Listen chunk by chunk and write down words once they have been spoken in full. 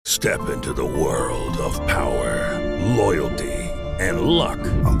Step into the world of power, loyalty, and luck.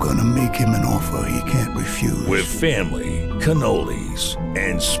 I'm gonna make him an offer he can't refuse. With family, cannolis,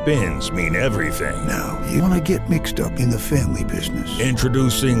 and spins mean everything. Now, you wanna get mixed up in the family business.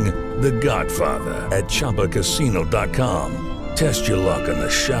 Introducing The Godfather at ChumbaCasino.com. Test your luck in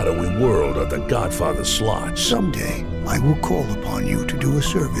the shadowy world of The Godfather slot. Someday, I will call upon you to do a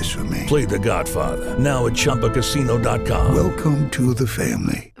service for me. Play The Godfather now at ChumbaCasino.com. Welcome to the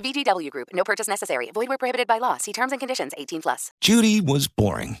family. VGW Group. No purchase necessary. Void where prohibited by law. See terms and conditions. 18+. Judy was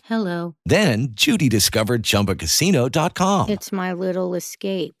boring. Hello. Then Judy discovered ChumbaCasino.com. It's my little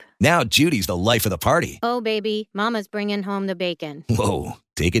escape. Now Judy's the life of the party. Oh, baby, mama's bringing home the bacon. Whoa,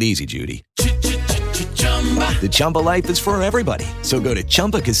 take it easy, Judy. The Chumba life is for everybody. So go to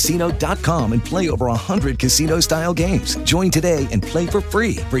ChumbaCasino.com and play over 100 casino-style games. Join today and play for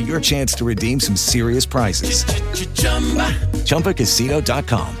free for your chance to redeem some serious prizes.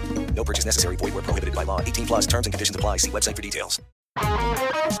 ChumbaCasino.com. No purchase necessary. Void where prohibited by law. 18+. Terms and conditions apply. See website for details.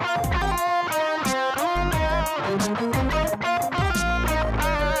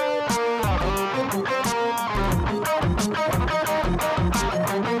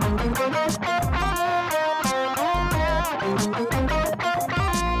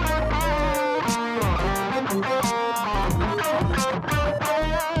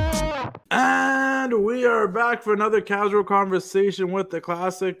 And we are back for another casual conversation with the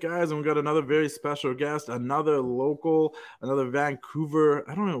classic guys, and we got another very special guest, another local, another Vancouver.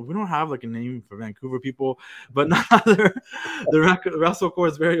 I don't know, we don't have like a name for Vancouver people, but another the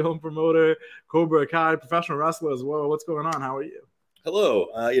WrestleCore's very own promoter, Cobra Kai, professional wrestler as well. What's going on? How are you? Hello,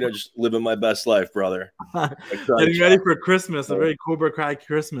 just living my best life, brother. Getting ready for Christmas, a very Cobra Kai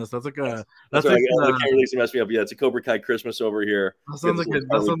Christmas. That's like a that's right. I can't really mess me up. Yeah, it's a Cobra Kai Christmas over here. That sounds like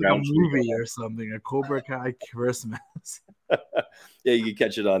a movie or something. A Cobra Kai Christmas. Yeah, you can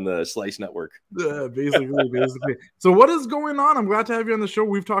catch it on the Slice Network. Yeah, basically. So what is going on? I'm glad to have you on the show.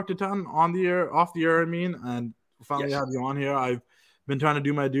 We've talked a ton on the air, off the air, and finally have you on here. I've been trying to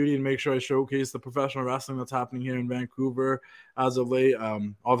do my duty and make sure I showcase the professional wrestling that's happening here in Vancouver as of late.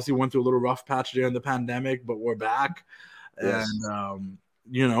 Obviously went through a little rough patch during the pandemic, but we're back. Yes. And,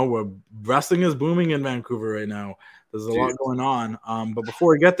 wrestling is booming in Vancouver right now. There's a lot going on. But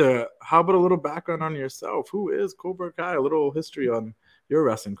before we get there, how about a little background on yourself? Who is Cobra Kai? A little history on your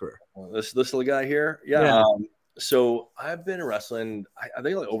wrestling career. Well, this little guy here? Yeah. So I've been wrestling, I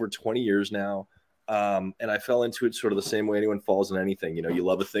think like over 20 years now. And I fell into it sort of the same way anyone falls in anything. You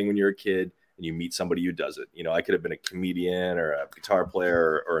love a thing when you're a kid and you meet somebody who does it. I could have been a comedian or a guitar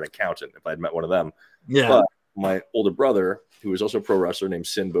player or an accountant if I'd met one of them. Yeah. But my older brother, who was also a pro wrestler named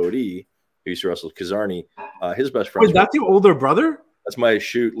Sin Bodhi, who used to wrestle with Kazarni, his best friend. Wait, that's your older brother? That's my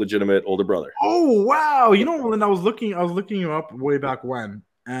legitimate older brother. Oh, wow. When I was looking you up way back when,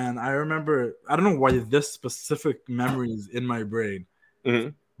 and I remember, I don't know why this specific memory is in my brain.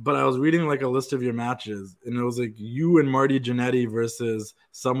 Mm-hmm. But I was reading like a list of your matches, and it was like you and Marty Jannetty versus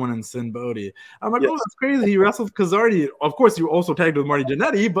someone in Sin Bodhi. I'm like, oh, that's crazy. He wrestled Kazarni. Of course, you also tagged with Marty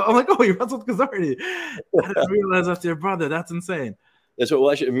Jannetty, but I'm like, oh, he wrestled Kazarni. I didn't realize that's your brother. That's insane. Yeah,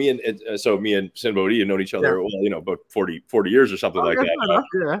 so actually, me and Sin Bodhi had known each other, about 40 years or something like that.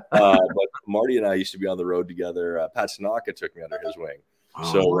 Yeah. But Marty and I used to be on the road together. Pat Tanaka took me under his wing.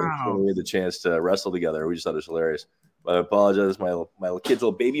 When we had the chance to wrestle together, we just thought it was hilarious. But I apologize, my kid's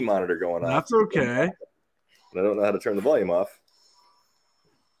little baby monitor going on. That's okay. And I don't know how to turn the volume off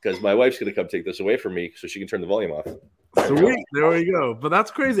because my wife's going to come take this away from me so she can turn the volume off. Sweet, there we go. But that's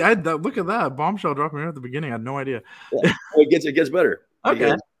crazy. Look at that bombshell dropping right at the beginning. I had no idea. Yeah. Well, it gets better. Okay.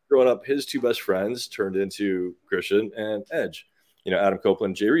 Because growing up, his two best friends turned into Christian and Edge. Adam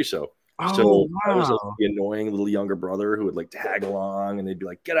Copeland, Jay Riso. Oh, I was like the annoying little younger brother who would like tag along, and they'd be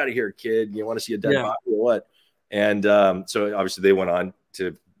like, "Get out of here, kid! You want to see a dead body or what?" And so obviously they went on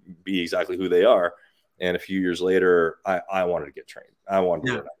to be exactly who they are. And a few years later, I wanted to get trained. I wanted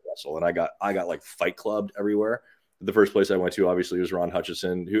to learn how to wrestle, and I got like fight clubbed everywhere. The first place I went to obviously was Ron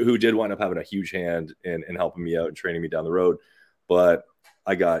Hutchison, who did wind up having a huge hand in helping me out and training me down the road. But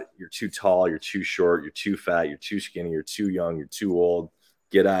I got, you're too tall, you're too short, you're too fat, you're too skinny, you're too young, you're too old.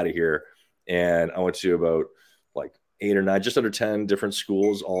 Get out of here. And I went to about like 8 or 9, just under 10 different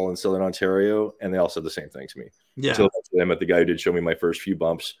schools, all in Southern Ontario, and they all said the same thing to me. Yeah. Until I met the guy who did show me my first few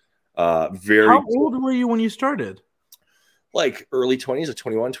bumps. How old were you when you started? Like early 20s, like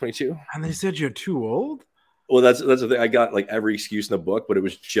 21, 22. And they said you're too old? Well, that's the thing. I got like every excuse in the book, but it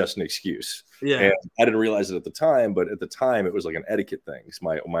was just an excuse. Yeah. And I didn't realize it at the time, but at the time it was like an etiquette thing.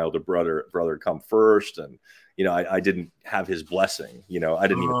 My older brother come first, and I didn't have his blessing. I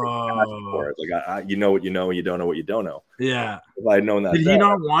didn't even ask for it. Like I you know what you know, and you don't know what you don't know. Yeah. If I had known that, did he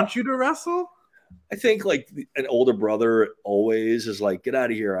not want you to wrestle? I think like an older brother always is like, get out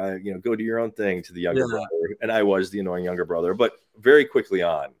of here. Go do your own thing to the younger brother. And I was the annoying younger brother, but very quickly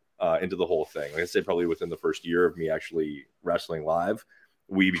on into the whole thing. Like I said, probably within the first year of me actually wrestling live,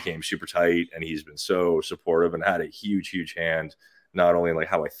 we became super tight, and he's been so supportive and had a huge, huge hand, not only in like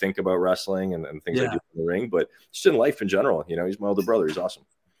how I think about wrestling and things I do in the ring, but just in life in general. He's my older brother. He's awesome.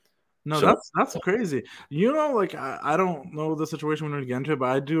 No, that's crazy. Like I don't know the situation we're going to get into, but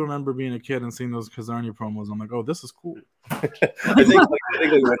I do remember being a kid and seeing those Kazarnia promos. I'm like, oh, this is cool. I think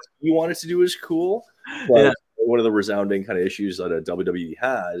what you wanted to do is cool, but one of the resounding kind of issues that a WWE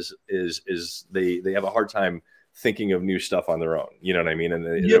has is they have a hard time thinking of new stuff on their own. You know what I mean? And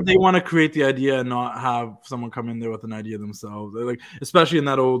they want to create the idea and not have someone come in there with an idea themselves. They're like, especially in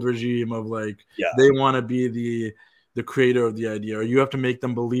that old regime of like, they want to be the creator of the idea, or you have to make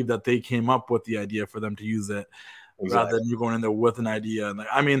them believe that they came up with the idea for them to use it, rather than you going in there with an idea. And like,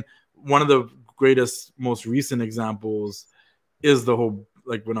 I mean, one of the greatest, most recent examples is the whole,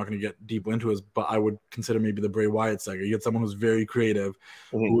 like, we're not going to get deep into it, but I would consider maybe the Bray Wyatt saga. You get someone who's very creative,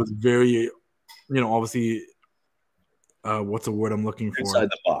 who was very, obviously, what's the word I'm looking for? Inside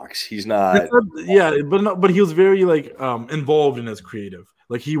the box. He's not. But he was very like involved in his creative.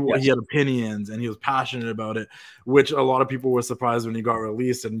 Like he had opinions and he was passionate about it, which a lot of people were surprised when he got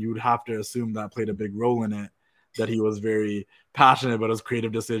released, and you would have to assume that played a big role in it, that he was very passionate about his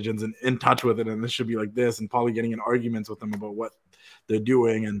creative decisions and in touch with it, and this should be like this, and probably getting in arguments with them about what they're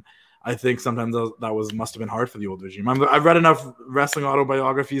doing. And I think sometimes that must have been hard for the old regime. I've read enough wrestling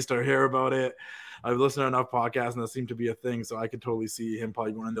autobiographies to hear about it. I've listened to enough podcasts, and that seemed to be a thing, so I could totally see him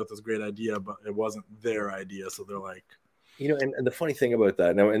probably going into this great idea, but it wasn't their idea, so they're like, and the funny thing about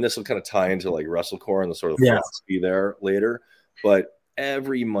that now, and this will kind of tie into like WrestleCore and the sort of philosophy there later, but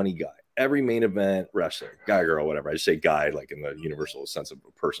every money guy, every main event wrestler, guy, girl, whatever, I just say guy like in the universal sense of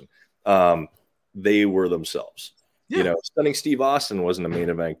a person, they were themselves. Stunning Steve Austin wasn't a main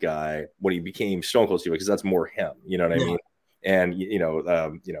event guy when he became Stone Cold Steve, because that's more him. You know what I mean? And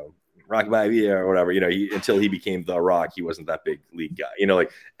Rocky Maivia or whatever, until he became The Rock, he wasn't that big league guy.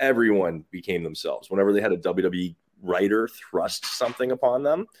 Like everyone became themselves. Whenever they had a WWE writer thrust something upon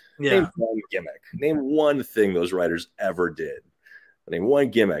them, name one gimmick, name one thing those writers ever did, name one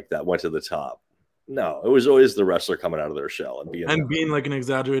gimmick that went to the top. No, it was always the wrestler coming out of their shell and being like an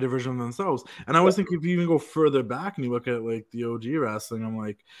exaggerated version of themselves. And I always think if you even go further back and you look at like the OG wrestling, I'm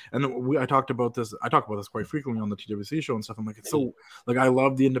like, and I talk about this quite frequently on the TWC show and stuff. I'm like, it's so like, I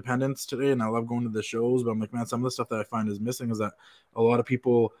love the independents today and I love going to the shows, but I'm like, man, some of the stuff that I find is missing is that a lot of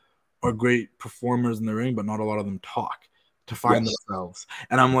people are great performers in the ring, but not a lot of them talk to find themselves.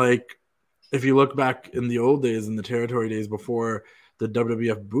 And I'm like, if you look back in the old days, in the territory days before the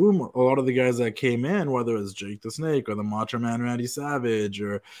WWF boom, a lot of the guys that came in, whether it's Jake the Snake or the Macho Man Randy Savage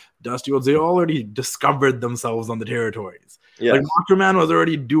or Dusty Rhodes, they already discovered themselves on the territories. Like Macho Man was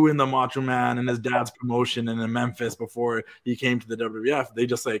already doing the Macho Man and his dad's promotion in Memphis before he came to the WWF. They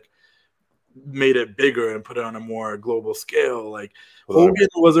just like made it bigger and put it on a more global scale. Like Hogan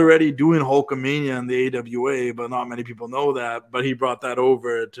was already doing Hulkamania in the AWA, but not many people know that. But he brought that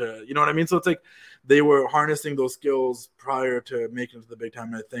over to, you know what I mean? So it's like they were harnessing those skills prior to making it to the big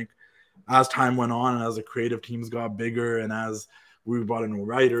time. And I think as time went on and as the creative teams got bigger and as we brought in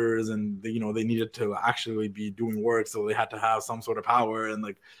writers and they needed to actually be doing work, so they had to have some sort of power, and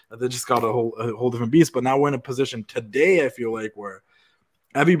like they just got a whole different beast. But now we're in a position today, I feel like, where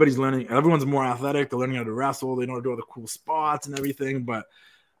everybody's learning, everyone's more athletic, they're learning how to wrestle, they know how to do all the cool spots and everything, but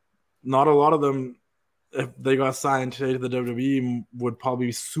not a lot of them, if they got signed today to the WWE, would probably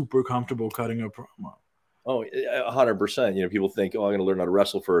be super comfortable cutting a promo. Oh, 100%. People think, I'm going to learn how to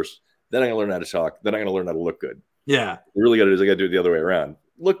wrestle first, then I'm going to learn how to talk, then I'm going to learn how to look good. Yeah. You really got to do it the other way around.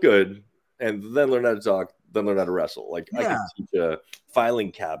 Look good, and then learn how to talk, then learn how to wrestle. Like I can teach a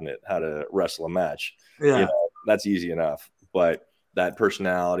filing cabinet how to wrestle a match. Yeah. That's easy enough. But that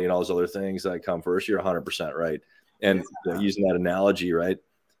personality and all those other things that come first, you're 100% right. And using that analogy, right,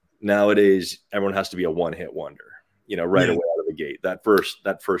 nowadays everyone has to be a one-hit wonder, right away out of the gate. That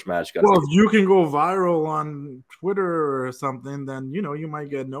first match got. Well, if you can go viral on Twitter or something, then you might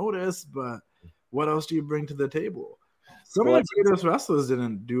get noticed. But what else do you bring to the table? Some of the greatest wrestlers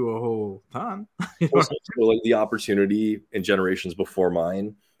didn't do a whole ton. Like the opportunity in generations before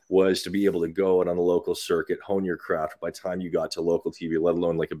mine was to be able to go out on the local circuit, hone your craft. By the time you got to local TV, let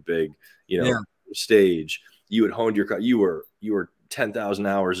alone like a big, stage, you had honed your craft. You were 10,000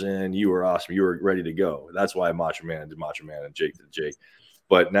 hours in. You were awesome. You were ready to go. That's why Macho Man did Macho Man and Jake did Jake.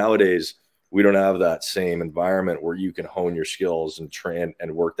 But nowadays, we don't have that same environment where you can hone your skills and train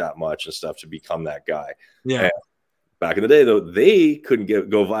and work that much and stuff to become that guy. Yeah. And back in the day, though, they couldn't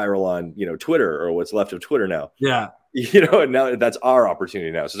go viral on, Twitter or what's left of Twitter now. Yeah. And now that's our opportunity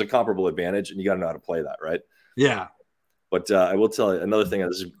now. So it's a comparable advantage, and you got to know how to play that, right? Yeah. But I will tell you another thing.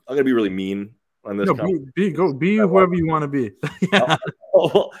 I'm going to be really mean on this. Be whoever you want to be. Yeah.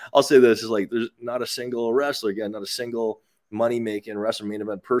 I'll say this is like there's not a single wrestler, again, not a single money-making wrestler main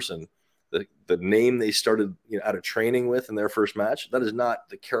event person. The name they started out of training with in their first match, that is not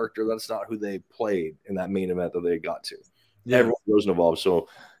the character. That's not who they played in that main event that they got to. Yeah. Everyone grows and evolves. So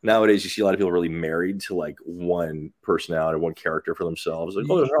nowadays you see a lot of people really married to like one personality, one character for themselves. Like,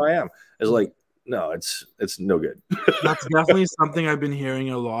 oh, that's how I am. It's like, no, it's no good. That's definitely something I've been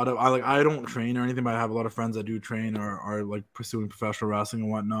hearing a lot of. I don't train or anything, but I have a lot of friends that do train or are like pursuing professional wrestling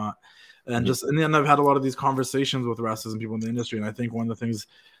and whatnot. And then I've had a lot of these conversations with wrestlers and people in the industry. And I think one of the things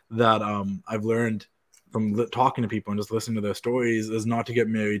that I've learned from talking to people and just listening to their stories is not to get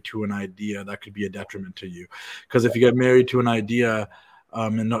married to an idea that could be a detriment to you. Because if you get married to an idea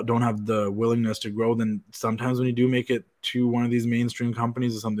and don't have the willingness to grow, then sometimes when you do make it to one of these mainstream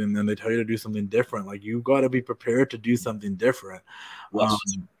companies or something, then they tell you to do something different. Like, you've got to be prepared to do something different. Yes.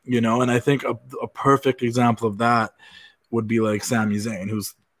 And I think a perfect example of that would be like Sami Zayn,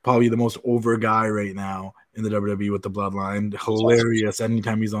 who's probably the most over guy right now in the WWE with the Bloodline. Hilarious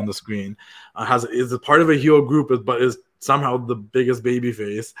anytime he's on the screen. Is a part of a heel group, but is somehow the biggest baby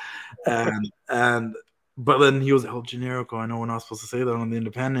face. But then he was El Generico. I know we're not supposed to say that on the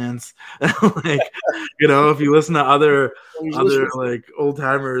Independence. If you listen to other like old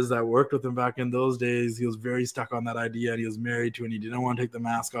timers that worked with him back in those days, he was very stuck on that idea, and he was married to, and he didn't want to take the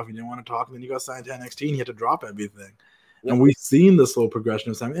mask off. He didn't want to talk. And then he got signed to NXT, and he had to drop everything. And we've seen the slow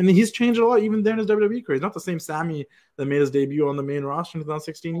progression of Sami. And he's changed a lot even there in his WWE career. He's not the same Sami that made his debut on the main roster in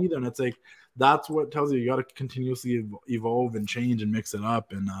 2016 either. And it's like, that's what tells you got to continuously evolve and change and mix it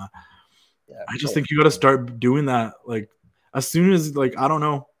up. And I just think you got to start doing that. Like, as soon as, like, I don't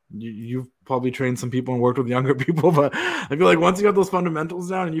know, you've probably trained some people and worked with younger people, but I feel like once you got those fundamentals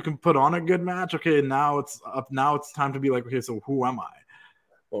down and you can put on a good match, okay, now it's time to be like, okay, so who am I?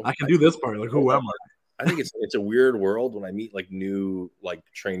 Well, I can do this part. Like, who am I? I think it's a weird world when I meet like new like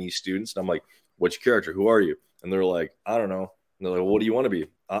trainee students, and I'm like, "What's your character? Who are you?" And they're like, "I don't know." And they're like, "What do you want to be?"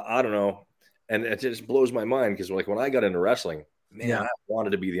 I don't know. And it just blows my mind because like when I got into wrestling, man, I wanted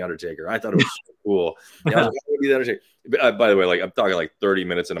to be the Undertaker. I thought it was so cool. I was like, I want to be the Undertaker. By the way, like I'm talking like 30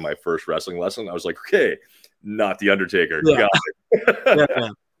 minutes into my first wrestling lesson, I was like, "Okay, not the Undertaker." Yeah. Yeah.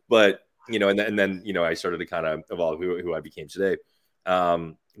 But and then I started to kind of evolve who I became today.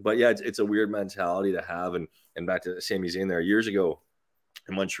 But yeah, it's a weird mentality to have. And back to Sami Zayn there years ago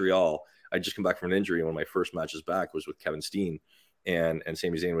in Montreal, I just come back from an injury. And one of my first matches back was with Kevin Steen, and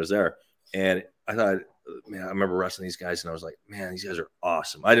Sami Zayn was there. And I thought, man, I remember wrestling these guys, and I was like, man, these guys are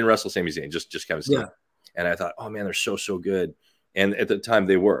awesome. I didn't wrestle Sami Zayn, just Kevin Steen. Yeah. And I thought, oh man, they're so good. And at the time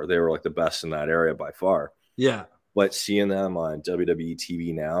they were like the best in that area by far. Yeah. But seeing them on WWE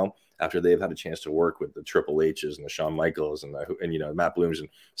TV now, after they've had a chance to work with the Triple H's and the Shawn Michaels and Matt Blooms and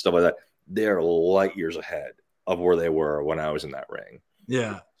stuff like that, they're light years ahead of where they were when I was in that ring.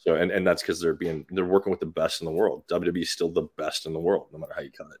 Yeah. So and that's because they're working with the best in the world. WWE is still the best in the world, no matter how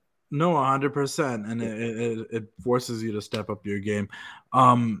you cut it. No, 100%, and it forces you to step up your game.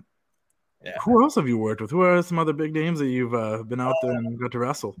 Who else have you worked with? Who are some other big names that you've been out there and got to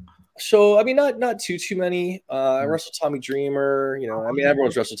wrestle? So, I mean, not too many. I wrestled Tommy Dreamer.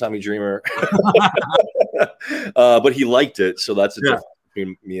 Everyone's wrestled Tommy Dreamer. But he liked it, so that's the difference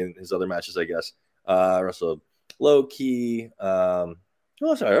between me and his other matches, I guess. I wrestled Low Key. I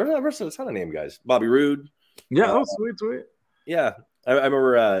wrestled a ton of name guys. Bobby Roode. Yeah, sweet. Yeah, I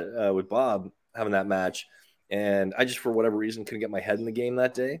remember with Bob having that match, and I just, for whatever reason, couldn't get my head in the game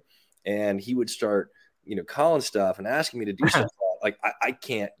that day. And he would start, calling stuff and asking me to do stuff like I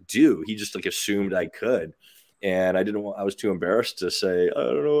can't do. He just like assumed I could. And I was too embarrassed to say, I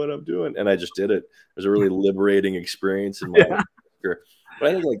don't know what I'm doing. And I just did it. It was a really liberating experience in my career.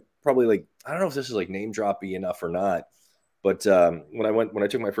 But I think probably I don't know if this is like name droppy enough or not. But when I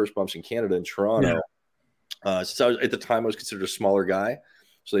took my first bumps in Canada in Toronto, since at the time I was considered a smaller guy,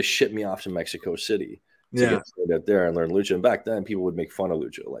 so they shipped me off to Mexico City to get started out there and learn lucha. And back then, people would make fun of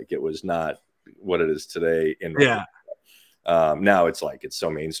lucha, like it was not what it is today. Now it's so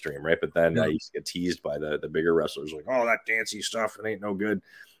mainstream, right? But then I used to get teased by the bigger wrestlers, like, "Oh, that dancey stuff, it ain't no good."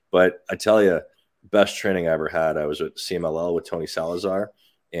 But I tell you, best training I ever had, I was at CMLL with Tony Salazar,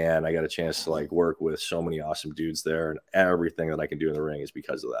 and I got a chance to work with so many awesome dudes there, and everything that I can do in the ring is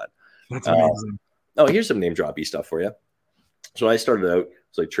because of that. That's amazing. Oh, here's some name droppy stuff for you. So I started out,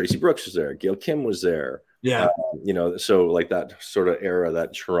 it's like Tracy Brooks was there, Gail Kim was there. Yeah. So like that sort of era,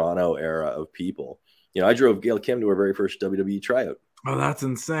 that Toronto era of people. I drove Gail Kim to her very first WWE tryout. Oh, that's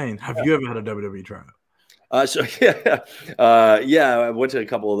insane. Have you ever had a WWE tryout? I went to a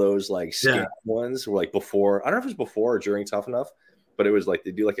couple of those like scam ones where like before, I don't know if it was before or during Tough Enough, but it was like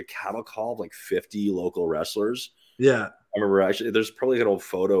they do like a cattle call of like 50 local wrestlers. Yeah. I remember actually there's probably an old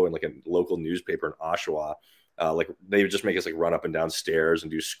photo in like a local newspaper in Oshawa. Like they would just make us like run up and down stairs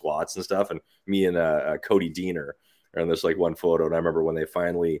and do squats and stuff. And me and Cody Diener are in this like one photo. And I remember when they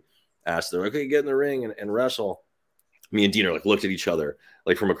finally asked, they're like, okay, get in the ring and wrestle. Me and Diener like looked at each other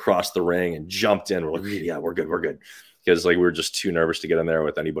like from across the ring and jumped in. We're like, yeah, we're good. Because like we were just too nervous to get in there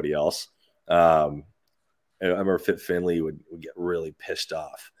with anybody else. I remember Fit Finley would get really pissed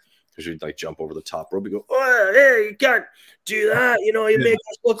off because we'd like jump over the top rope and go, oh, hey, you can't do that. You make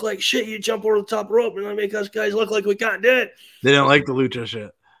us look like shit. You jump over the top rope and make us guys look like we can't do it. They didn't like the lucha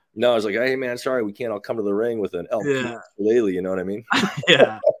shit. No, I was like, hey, man, sorry, we can't all come to the ring with an LP Lately, you know what I mean?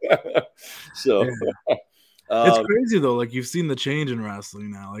 Yeah. So it's crazy though. Like you've seen the change in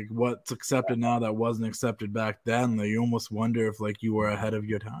wrestling now. Like what's accepted now that wasn't accepted back then. Like you almost wonder if like you were ahead of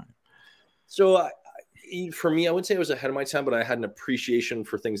your time. So for me, I wouldn't say I was ahead of my time, but I had an appreciation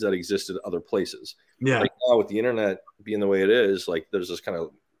for things that existed other places. Yeah. Like now with the internet being the way it is, like there's this kind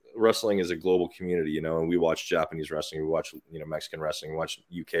of wrestling is a global community, and we watch Japanese wrestling, we watch, Mexican wrestling, we watch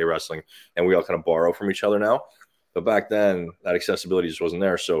UK wrestling, and we all kind of borrow from each other now. But back then that accessibility just wasn't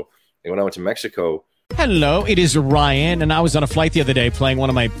there. So when I went to Mexico. Hello, it is Ryan, and I was on a flight the other day playing one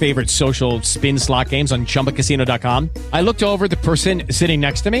of my favorite social spin slot games on ChumbaCasino.com. I looked over at the person sitting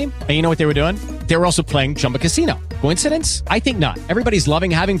next to me, and you know what they were doing? They were also playing Chumba Casino. Coincidence? I think not. Everybody's loving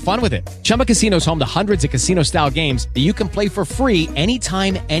having fun with it. Chumba Casino is home to hundreds of casino-style games that you can play for free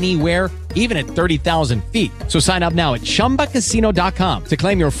anytime, anywhere, even at 30,000 feet. So sign up now at ChumbaCasino.com to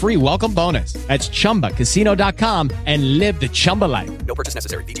claim your free welcome bonus. That's ChumbaCasino.com and live the Chumba life. No purchase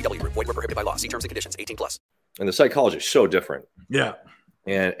necessary. VGW. Void where prohibited by law. See terms and conditions. 18+. And the psychology is so different. Yeah.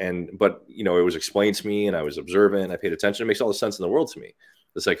 But it was explained to me and I was observant. I paid attention. It makes all the sense in the world to me,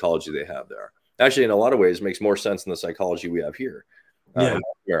 the psychology they have there. Actually, in a lot of ways, it makes more sense than the psychology we have here in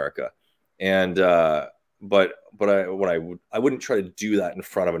America. And but I wouldn't try to do that in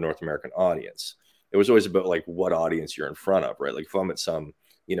front of a North American audience. It was always about like what audience you're in front of, right? Like if I'm at some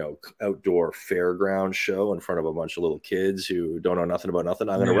outdoor fairground show in front of a bunch of little kids who don't know nothing about nothing,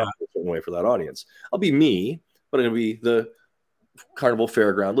 I'm going to wrestle a certain way for that audience. I'll be me, but it'll be the carnival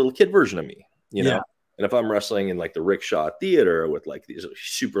fairground little kid version of me, know. And if I'm wrestling in like the Rickshaw Theater with like these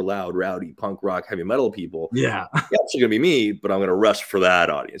super loud, rowdy punk rock, heavy metal people, it's still gonna be me, but I'm gonna wrestle for that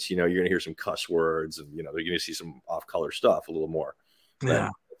audience. You're gonna hear some cuss words, and they're gonna see some off-color stuff a little more in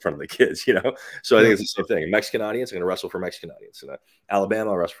front of the kids. So I think it's the same thing. A Mexican audience, I'm gonna wrestle for Mexican audience. And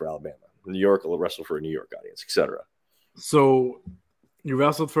Alabama, I'll wrestle for Alabama. New York, I'll wrestle for a New York audience, etc. So you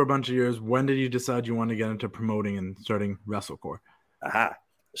wrestled for a bunch of years. When did you decide you wanted to get into promoting and starting WrestleCore? Aha.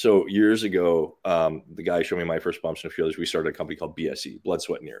 So years ago, the guy showed me my first bumps and feelers. We started a company called BSE, Blood,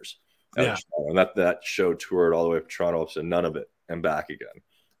 Sweat, and Years. And that show toured all the way up to Toronto, up to none of it, and back again.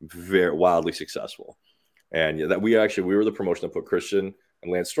 Very wildly successful. And we were the promotion that put Christian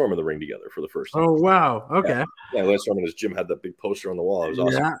and Lance Storm in the ring together for the first time. Oh, wow. Okay. Yeah, Lance Storm and his gym had that big poster on the wall. It was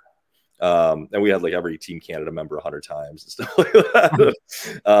awesome. Yeah. And we had like every Team Canada member 100 times and stuff like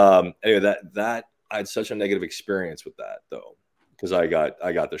that. Anyway, that I had such a negative experience with that, though. Because I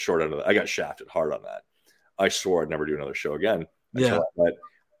got the short end of it. I got shafted hard on that. I swore I'd never do another show again. Until I met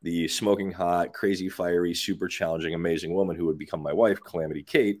the smoking hot, crazy, fiery, super challenging, amazing woman who would become my wife, Calamity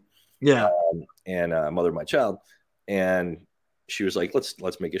Kate. Yeah. And mother of my child. And she was like,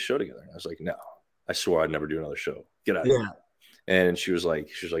 let's make a show together. I was like, no, I swore I'd never do another show. Get out of here. And she was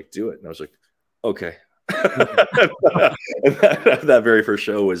like, do it. And I was like, okay. that very first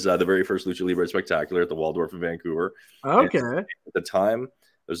show was the very first Lucha Libre Spectacular at the Waldorf in Vancouver. Okay. And at the time, it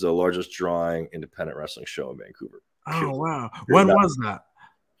was the largest drawing independent wrestling show in Vancouver. Oh, wow. When was that?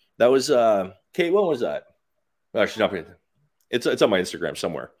 That was Kate. When was that? Actually, not. It's on my Instagram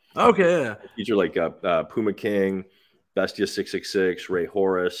somewhere. Okay. Yeah. Feature like Puma King, Bestia 666, Ray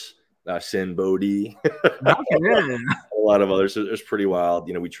Horace, Sin Bodhi. Okay. A lot of others. It was pretty wild.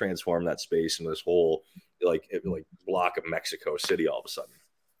 We transformed that space into this whole like block of Mexico City all of a sudden.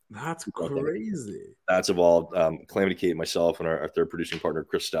 That's crazy. That's evolved. Calamity Kate, myself, and our third producing partner,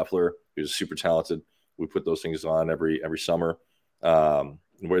 Chris Steffler, who's super talented. We put those things on every summer.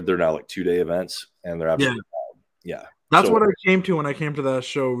 Where they're now like 2-day events, and they're absolutely wild. That's what I came to when I came to that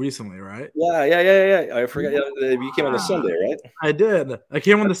show recently, right? Yeah. I forgot. You came on the Sunday, right? I did. I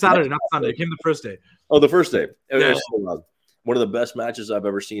came on the Saturday, not Sunday. I came the first day. Oh, the first day. one of the best matches I've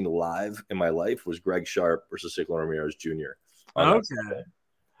ever seen live in my life was Greg Sharp versus Ciclo Ramirez Jr. Okay.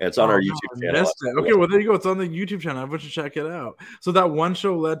 And it's on our YouTube channel. Okay, well, there you go. It's on the YouTube channel. I want to check it out. So that one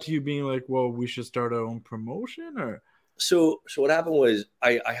show led to you being like, well, we should start our own promotion, or? So what happened was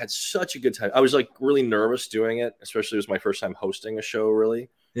I had such a good time. I was like really nervous doing it, especially it was my first time hosting a show, really.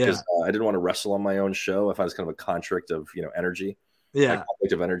 Because I didn't want to wrestle on my own show. I found it's kind of a conflict of, energy. Yeah. Like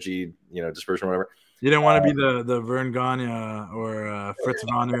conflict of energy, dispersion, whatever. You didn't want to be the Vern Gagne or Fritz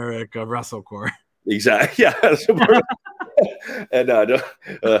von Erich of WrestleCore. Exactly. Yeah. And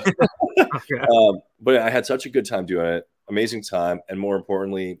but I had such a good time doing it. Amazing time, and more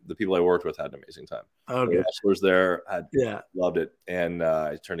importantly, the people I worked with had an amazing time. Okay. The wrestlers there loved it, and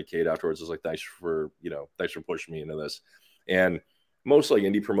I turned to Kate afterwards. I was like, thanks for pushing me into this. And most like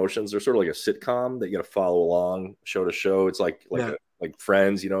indie promotions, they're sort of like a sitcom that you got to follow along show to show. It's like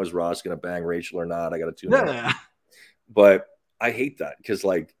Friends, is Ross gonna bang Rachel or not? I got to tune in. But I hate that because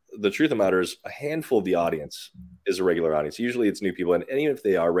like the truth of the matter is a handful of the audience is a regular audience. Usually it's new people, and even if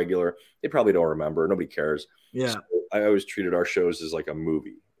they are regular, they probably don't remember. Nobody cares. Yeah. So I always treated our shows as like a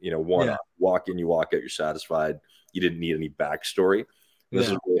movie. Walk in, you walk out, you're satisfied. You didn't need any backstory. And this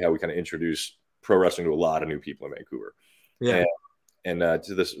is really how we kind of introduced pro wrestling to a lot of new people in Vancouver. Yeah. And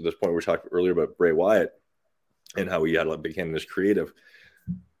to this point we were talking earlier about Bray Wyatt and how he became this creative.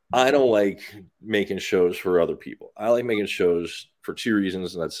 I don't like making shows for other people. I like making shows for two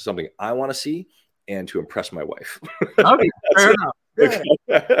reasons, and that's something I want to see and to impress my wife. Okay, fair enough.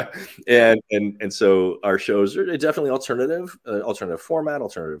 Yeah. and so our shows are definitely alternative format,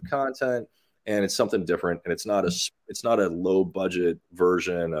 alternative content, and it's something different. And it's not a low budget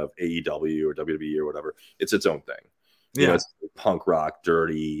version of AEW or WWE or whatever. It's its own thing. It's punk rock,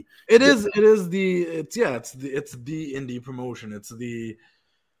 dirty. It's the indie promotion. It's a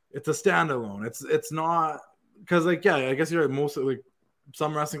standalone. It's not because I guess you're right. Mostly like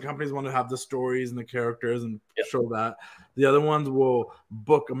some wrestling companies want to have the stories and the characters and show that. The other ones will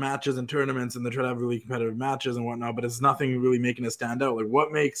book matches and tournaments and they try to have really competitive matches and whatnot, but it's nothing really making it stand out. Like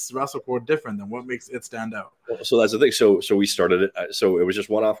what makes WrestleCore different than what makes it stand out? So that's the thing. So we started it. So it was just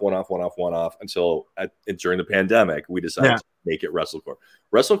one off until during the pandemic, we decided to make it WrestleCore.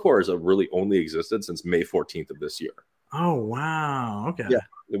 WrestleCore has really only existed since May 14th of this year. Oh, wow. Okay. Yeah.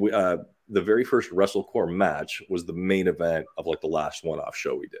 The very first WrestleCore match was the main event of like the last one-off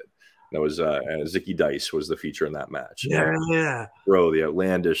show we did. That was Zicky Dice was the feature in that match. Yeah. Bro, the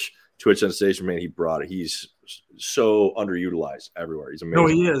outlandish Twitch sensation, man, he brought it. He's so underutilized everywhere. He's amazing. No,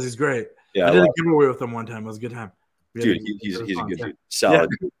 he is. He's great. Yeah, I did a giveaway with him one time. It was a good time. Dude, he's a good dude. Solid.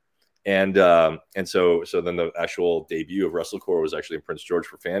 Yeah. And so then the actual debut of WrestleCore was actually in Prince George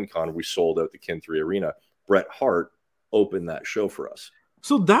for FanCon. We sold out the Kin 3 Arena. Bret Hart opened that show for us.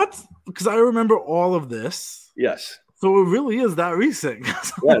 So that's because I remember all of this. Yes. So it really is that recent.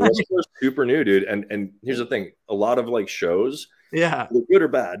 Yeah, WrestleCore is super new, dude. And here's the thing: a lot of like shows, good or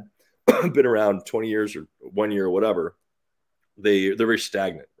bad, been around 20 years or 1 year or whatever. They're very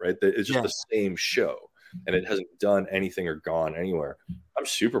stagnant, right? It's just the same show, and it hasn't done anything or gone anywhere. I'm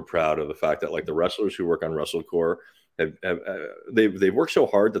super proud of the fact that like the wrestlers who work on WrestleCore they've worked so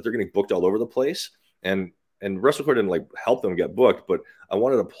hard that they're getting booked all over the place, and WrestleCore didn't like help them get booked, but I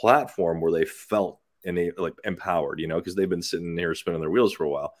wanted a platform where they felt empowered, because they've been sitting here spinning their wheels for a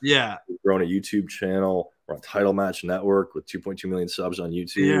while. Yeah. We've grown a YouTube channel. We're on Title Match Network with 2.2 million subs on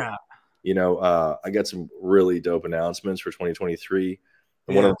YouTube. Yeah. I got some really dope announcements for 2023.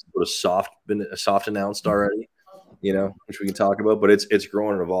 And one of them soft announced already, which we can talk about, but it's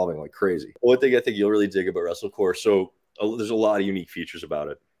growing and evolving like crazy. One thing I think you'll really dig about WrestleCore. So there's a lot of unique features about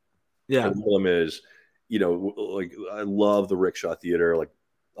it. Yeah. And one of them is, like I love the Rickshaw Theater. Like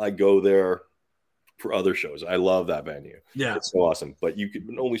I go there for other shows. I love that venue. Yeah. It's so awesome. But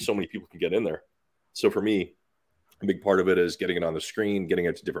only so many people can get in there. So for me, a big part of it is getting it on the screen, getting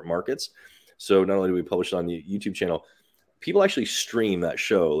it to different markets. So not only do we publish it on the YouTube channel, people actually stream that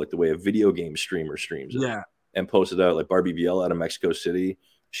show like the way a video game streamer streams it. Yeah. And post it out. Like Barbie Biel out of Mexico City.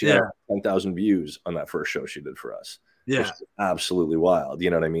 She had 10,000 views on that first show she did for us. Yeah. Which is absolutely wild. You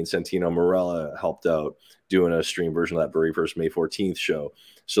know what I mean? Santino Marella helped out doing a stream version of that very first May 14th show.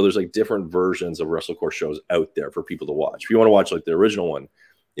 So there's like different versions of WrestleCore shows out there for people to watch. If you want to watch like the original one,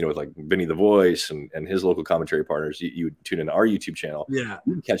 with like Vinny the Voice and his local commentary partners, you tune into our YouTube channel. Yeah.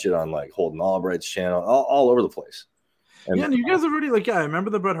 You can catch it on like Holden Albright's channel, all over the place. And you guys have already I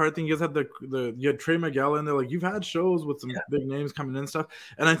remember the Bret Hart thing. You guys had you had Trey Miguel in there. Like you've had shows with some big names coming in and stuff.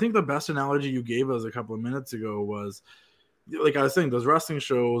 And I think the best analogy you gave us a couple of minutes ago was, like I was saying, those wrestling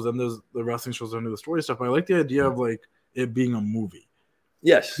shows and there's the wrestling shows under the story stuff. But I like the idea of like it being a movie.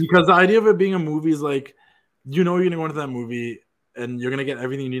 Yes. Because the idea of it being a movie is like you know you're gonna go into that movie and you're gonna get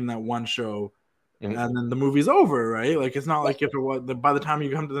everything you need in that one show. Mhm. And then the movie's over, right? Like it's not like if it was by the time you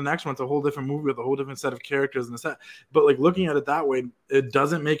come to the next one, it's a whole different movie with a whole different set of characters and the set. But like looking at it that way, it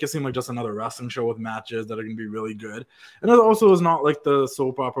doesn't make it seem like just another wrestling show with matches that are going to be really good. And it also is not like the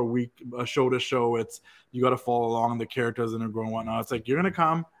soap opera week, show to show. It's you got to follow along the characters and grow and whatnot. It's like you're gonna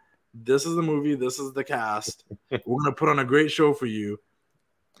come. This is the movie. This is the cast. We're gonna put on a great show for you.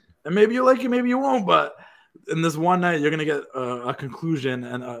 And maybe you like it, maybe you won't, but in this one night, you're going to get a conclusion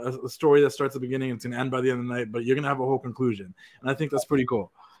and a story that starts at the beginning and it's going to end by the end of the night, but you're going to have a whole conclusion. And I think that's pretty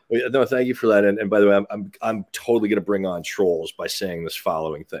cool. Well, no, thank you for that. And by the way, I'm totally going to bring on trolls by saying this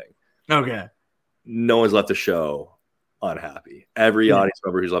following thing. Okay. No one's left the show unhappy. Every audience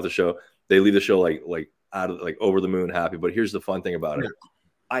member who's left the show, they leave the show like out of like over the moon happy. But here's the fun thing about it.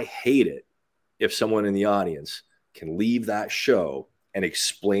 I hate it if someone in the audience can leave that show and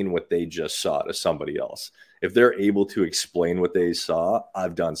explain what they just saw to somebody else. If they're able to explain what they saw,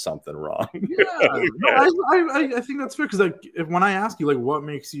 I've done something wrong. I think that's fair because like when I ask you like what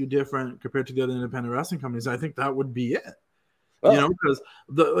makes you different compared to the other independent wrestling companies, I think that would be it. You know, because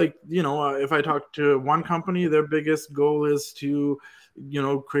if I talk to one company, their biggest goal is to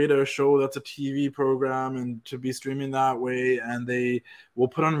create a show that's a TV program and to be streaming that way. And they will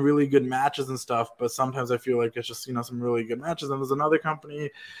put on really good matches and stuff. But sometimes I feel like it's just, some really good matches. And there's another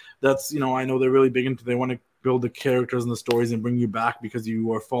company that's, I know they're really big into, they want to build the characters and the stories and bring you back because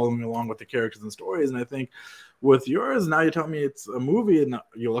you are following along with the characters and stories. And I think with yours, now you're telling me it's a movie and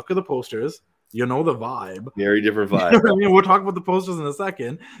you look at the posters, the vibe. Very different vibe. We'll talk about the posters in a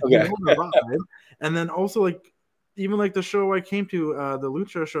second. Okay. The vibe. And then also even like the show I came to, the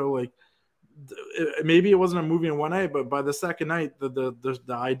Lucha show, maybe it wasn't a movie in one night, but by the second night, the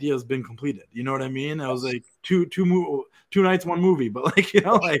idea has been completed. You know what I mean? I was like two nights, one movie, but I get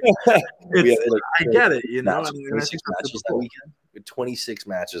it. 26 matches that weekend. 26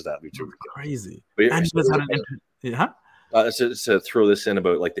 matches that weekend. Crazy. To throw this in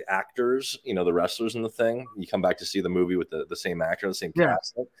about like the actors, the wrestlers in the thing, you come back to see the movie with the same actor, the same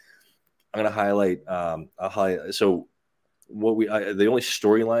cast. I'm going to highlight. So the only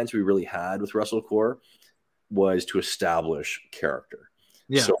storylines we really had with WrestleCore was to establish character.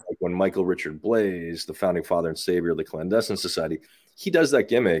 Yeah. So like when Michael Richard Blaze, the founding father and savior of the Clandestine Society, he does that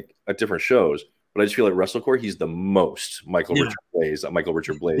gimmick at different shows. But I just feel like WrestleCore, he's the most Michael Richard Blaze that Michael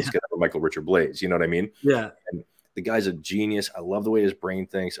Richard Blaze can have Michael Richard Blaze. You know what I mean? Yeah. And the guy's a genius. I love the way his brain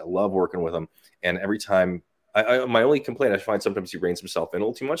thinks. I love working with him. And every time, my only complaint, I find sometimes he reins himself in a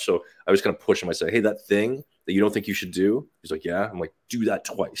little too much. So I was kind of push him. I say, hey, that thing that you don't think you should do. He's like, yeah. I'm like, do that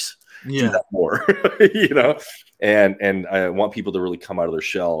twice. Do that more. And I want people to really come out of their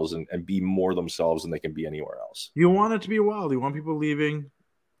shells and be more themselves than they can be anywhere else. You want it to be wild. You want people leaving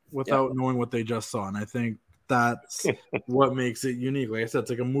without knowing what they just saw. And I think that's what makes it unique. Like I said, it's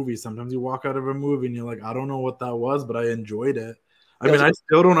like a movie. Sometimes you walk out of a movie and you're like, I don't know what that was, but I enjoyed it. I mean, I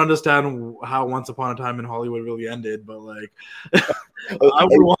still don't understand how Once Upon a Time in Hollywood really ended, but I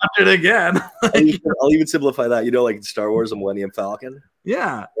would watch it again. I'll even simplify that. Like Star Wars, the Millennium Falcon.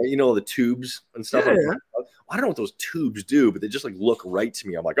 Yeah. The tubes and stuff. I don't know what those tubes do, but they just look right to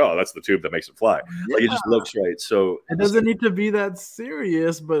me. I'm like, oh, that's the tube that makes it fly. It just looks right. So it doesn't need to be that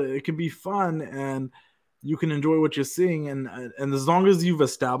serious, but it can be fun and you can enjoy what you're seeing. And as long as you've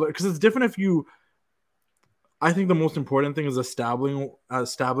established, because it's different if you. I think the most important thing is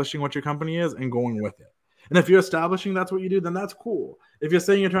establishing what your company is and going with it. And if you're establishing that's what you do, then that's cool. If you're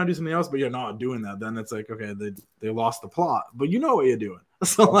saying you're trying to do something else, but you're not doing that, then it's like, okay, they lost the plot, but you know what you're doing.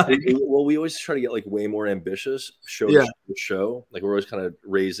 So we always try to get way more ambitious show to show. We're always kind of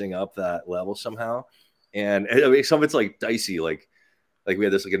raising up that level somehow. And I mean, some of it's dicey, like we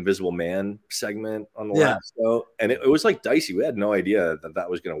had this Invisible Man segment on the last show, and it was dicey. We had no idea that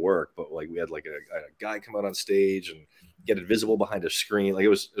was going to work, but we had a guy come out on stage and get invisible behind a screen. It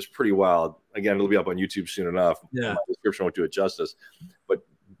was pretty wild. Again, it'll be up on YouTube soon enough. Yeah, my description won't do it justice, but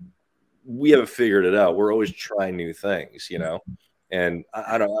we haven't figured it out. We're always trying new things, and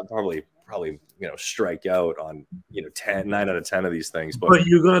I don't. I'll probably strike out on 9 out of 10 of these things, but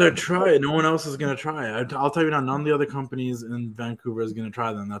you gotta try it. No one else is gonna try it. I'll tell you now, none of the other companies in Vancouver is gonna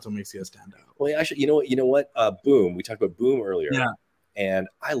try them. That's what makes you stand out. Well, actually, you know what Boom, we talked about Boom earlier, and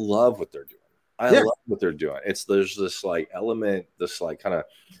I love what they're doing. Love what they're doing. There's this element, this kind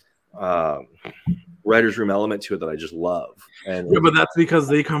of writer's room element to it that I just love. And but that's because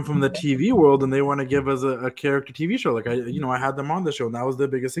they come from the TV world and they want to give us a character TV show. I had them on the show, and that was the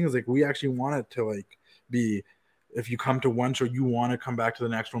biggest thing. Is we actually want it to be, if you come to one show, you want to come back to the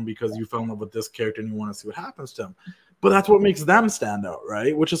next one because you fell in love with this character and you want to see what happens to him. but that's what makes them stand out,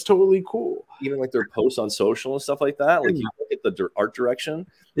 right? Which is totally cool. Even like their posts on social and stuff like that. Like you look at the art direction,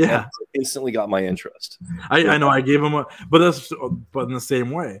 yeah, instantly got my interest. I know I gave them but in the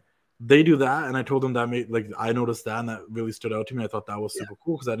same way. They do that, and I told them that I noticed that, and that really stood out to me. I thought that was super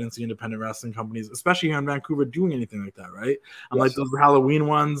cool because I didn't see independent wrestling companies, especially here in Vancouver, doing anything like that, right? I'm like those Halloween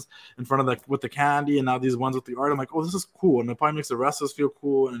ones in front of with the candy, and now these ones with the art. I'm like, oh, this is cool, and it probably makes the wrestlers feel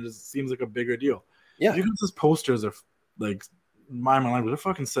cool, and it just seems like a bigger deal. Yeah, you guys' posters are like. My language, they're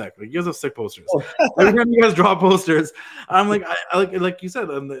fucking sick. Like you guys have sick posters. Every time you guys draw posters, I'm like, I like you said,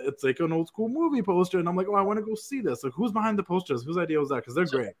 it's like an old school movie poster, and I'm like, oh, I want to go see this. Like, who's behind the posters? Whose idea was that? Because they're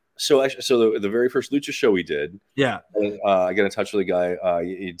great. So the very first Lucha show we did, I got in touch with a guy.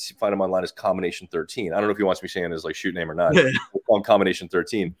 You'd find him online as Combination 13. I don't know if he wants me saying his like shoot name or not. We'll call him Combination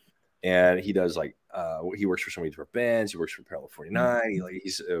 13, and he does like he works for so many different bands. He works for Parallel 49.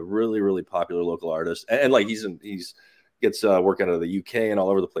 He's a really really popular local artist, and like he's gets work out of the UK and all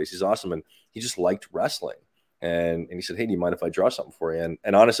over the place. He's awesome. And he just liked wrestling. And he said, hey, do you mind if I draw something for you?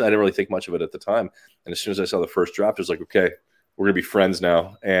 And honestly, I didn't really think much of it at the time. And as soon as I saw the first draft, I was like, okay, we're going to be friends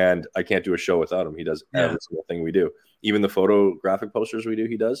now. And I can't do a show without him. He does every single thing we do. Even the photographic posters we do,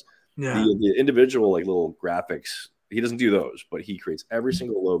 he does. Yeah. The individual like little graphics, he doesn't do those, but he creates every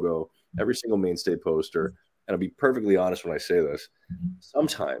single logo, every single mainstay poster. And I'll be perfectly honest when I say this.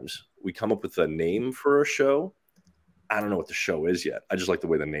 Sometimes we come up with a name for a show. I don't know what the show is yet. I just like the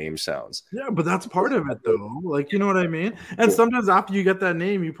way the name sounds. Yeah, but that's part of it, though. Like, you know what I mean? And sometimes after you get that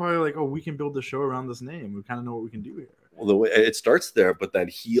name, you probably like, oh, we can build the show around this name. We kind of know what we can do here. Well, the way it starts there, but then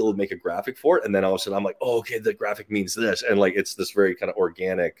he'll make a graphic for it, and then all of a sudden I'm like, oh, okay, the graphic means this, and like it's this very kind of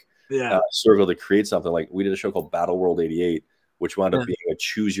organic circle to create something. Like we did a show called Battle World '88, which wound up being a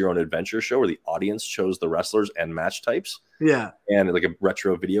choose your own adventure show where the audience chose the wrestlers and match types. Yeah, and like a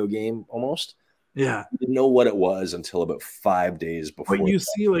retro video game almost. Yeah, I didn't know what it was until about 5 days before. But you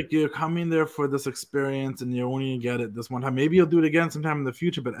see, like you're coming there for this experience, and you only get it this one time. Maybe you'll do it again sometime in the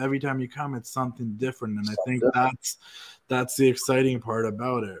future, but every time you come, it's something different. And I think that's the exciting part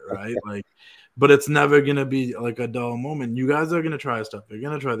about it, right? Like, but it's never gonna be like a dull moment. You guys are gonna try stuff. You're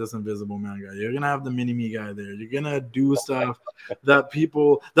gonna try this Invisible Man guy. You're gonna have the mini me guy there. You're gonna do stuff that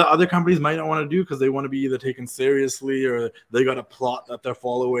other companies might not want to do because they want to be either taken seriously or they got a plot that they're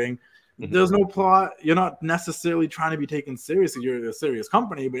following. There's no plot. You're not necessarily trying to be taken seriously. You're a serious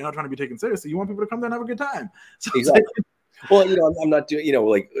company, but you're not trying to be taken seriously. You want people to come there and have a good time. So exactly. Well, I'm not doing,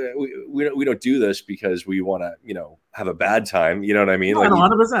 like we don't do this because we want to, have a bad time. You know what I mean? Like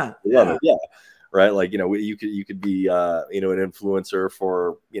 100%. Yeah. Right. Like, you could be, an influencer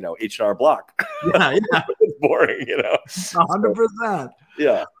for, H&R Block. Yeah. It's boring, 100%.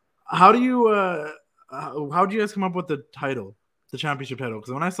 Yeah. How do you guys come up with the title? The championship title,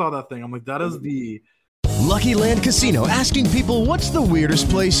 because when I saw that thing, I'm like, that is the Lucky Land Casino, asking people, what's the weirdest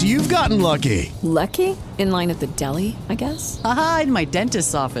place you've gotten lucky? Lucky? In line at the deli, I guess? Aha, in my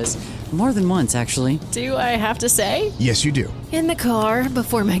dentist's office. More than once, actually. Do I have to say? Yes, you do. In the car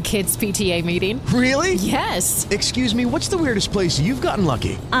before my kids' PTA meeting. Really? Yes. Excuse me, what's the weirdest place you've gotten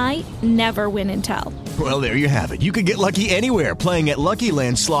lucky? I never win and tell. Well, there you have it. You can get lucky anywhere, playing at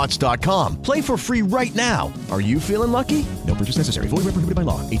LuckyLandSlots.com. Play for free right now. Are you feeling lucky? No purchase necessary. Void where prohibited by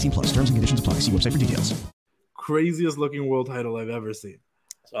law. 18+. Terms and conditions apply. See website for details. Craziest looking world title I've ever seen.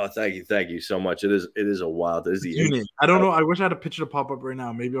 Oh, thank you so much. It is a wild. It is the I don't know. I wish I had a picture to pop up right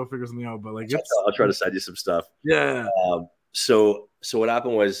now. Maybe I'll figure something out. But like, I'll try to send you some stuff. Yeah. So what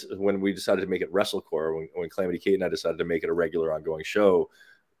happened was when we decided to make it WrestleCore, when Calamity Kate and I decided to make it a regular ongoing show,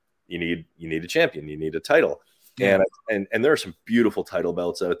 you need a champion, you need a title. Yeah. And there are some beautiful title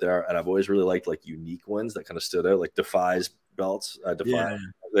belts out there, and I've always really liked like unique ones that kind of stood out, like Defy's belts.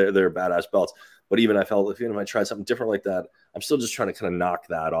 They're badass belts. But even I felt if I tried something different like that, I'm still just trying to kind of knock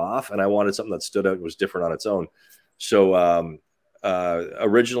that off. And I wanted something that stood out and was different on its own. So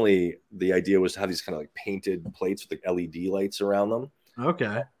originally the idea was to have these kind of like painted plates with like LED lights around them.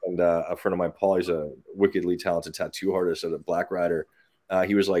 Okay. And a friend of mine, Paul, he's a wickedly talented tattoo artist at a Black Rider.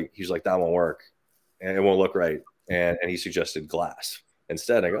 He was like, that won't work and it won't look right. And he suggested glass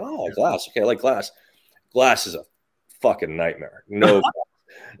instead. I go, oh, glass. Okay, I like glass. Glass is a fucking nightmare. No.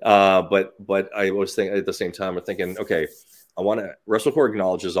 But I was thinking at the same time, I'm thinking, okay, I want to WrestleCore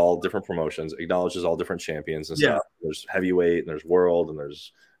acknowledges all different promotions, acknowledges all different champions and stuff. There's heavyweight and there's world and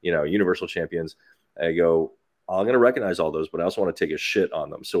there's, universal champions. I go, I'm going to recognize all those, but I also want to take a shit on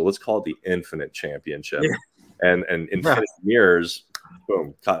them. So let's call it the Infinite Championship. Yeah. And Infinite Mirrors,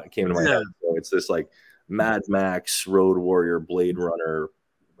 boom, came to my head. So it's this like Mad Max, Road Warrior, Blade Runner,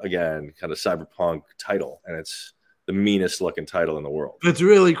 again, kind of cyberpunk title. And it's the meanest looking title in the world. It's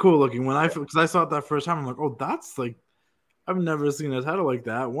really cool looking. Because I saw it that first time, I'm like, oh, that's like I've never seen a title like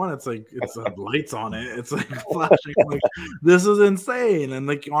that. One, it's like it's lights on it. It's like flashing. Like this is insane. And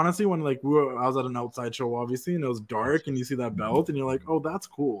like honestly, when like I was at an outside show, obviously, and it was dark, and you see that belt, and you're like, oh, that's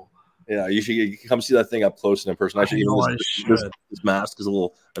cool. Yeah, you should come see that thing up close and in person. Actually, this mask is a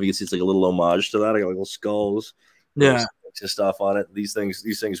little. I mean, you can see it's like a little homage to that. I got like little skulls, stuff on it. These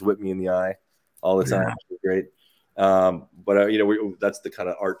things whip me in the eye all the time. Yeah. Great. But that's the kind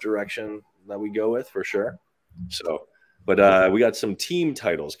of art direction that we go with for sure. So, but we got some team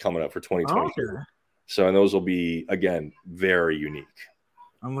titles coming up for 2022. Okay. So, and those will be again very unique.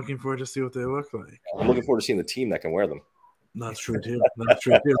 I'm looking forward to see what they look like. I'm looking forward to seeing the team that can wear them. That's true too.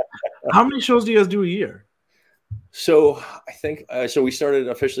 How many shows do you guys do a year? So I think so. We started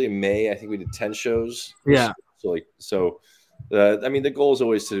officially in May. I think we did 10 shows. Yeah. I mean, the goal is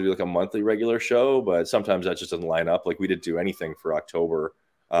always to do like a monthly regular show, but sometimes that just doesn't line up. Like we did do anything for October.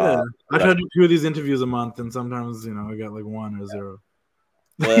 I try to do 2 of these interviews a month, and sometimes I got like 1 or 0.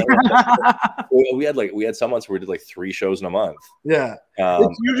 Well, we had some months where we did like 3 shows in a month. Yeah,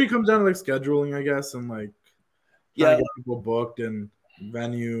 it usually comes down to like scheduling, I guess, and like get people booked and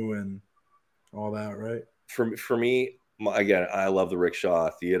venue and all that, right? For me, again, I love the Rickshaw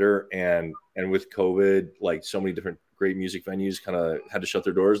Theater, and with COVID, like so many different great music venues kind of had to shut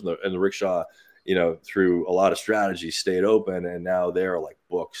their doors, and the Rickshaw, through a lot of strategy, stayed open, and now they're like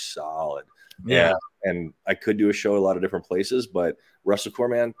booked solid. Yeah, and I could do a show a lot of different places, but WrestleCore,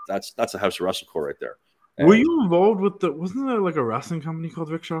 man, that's a house of WrestleCore right there. And were you involved with wasn't there like a wrestling company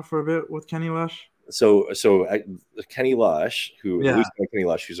called Rickshaw for a bit with Kenny Lush? So Kenny Lush, Kenny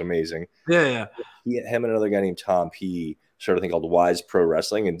Lush, who's amazing. Yeah. Him and another guy named Tom P. started a thing called Wise Pro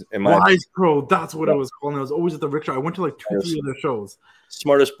Wrestling. And Wise Pro, that's what it was called. And it was always at the Rickshaw. I went to like 2-3 of their shows.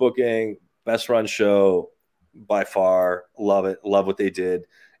 Smartest booking, best run show by far. Love it. Love what they did.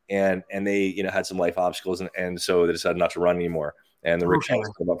 And they had some life obstacles, and so they decided not to run anymore. And the Rickshaw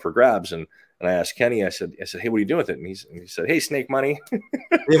was up for grabs. And I asked Kenny, I said, hey, what are you doing with it? And he said, hey, Snake Money.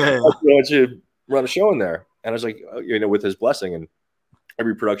 Yeah. Why don't you run a show in there? And I was like, with his blessing, and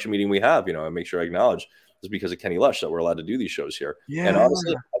every production meeting we have, I make sure I acknowledge it's because of Kenny Lush that we're allowed to do these shows here. Yeah. And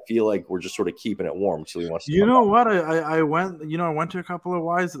honestly, I feel like we're just sort of keeping it warm until he wants to. You know what? I went, I went to a couple of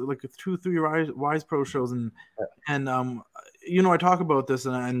Wise, like 2-3 Wise Pro shows, and I talk about this,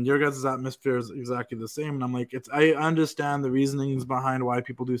 and your guys' atmosphere is exactly the same. And I'm like, I understand the reasonings behind why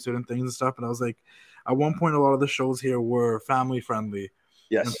people do certain things and stuff. But I was like, at one point, a lot of the shows here were family friendly.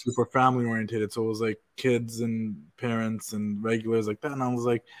 Yes. And super family oriented. So it was like kids and parents and regulars like that. And I was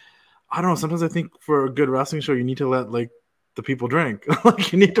like, I don't know. Sometimes I think for a good wrestling show, you need to let like the people drink.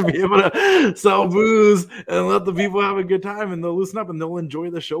 Like you need to be able to sell booze and let the people have a good time, and they'll loosen up and they'll enjoy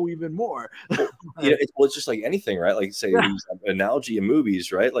the show even more. It's just like anything, right? Like say these analogy in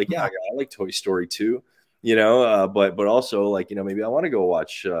movies, right? Like I like Toy Story 2. But also like maybe I want to go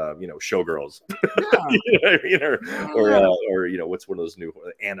watch Showgirls, or what's one of those new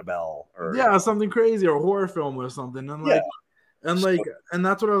Annabelle or something crazy, or a horror film or something, and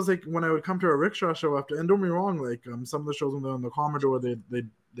that's what I was like when I would come to a Rickshaw show after. And don't get me wrong, like some of the shows when they're on the Commodore,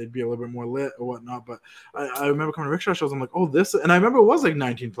 they'd be a little bit more lit or whatnot. But I remember coming to Rickshaw shows, I'm like, oh, this, and I remember it was like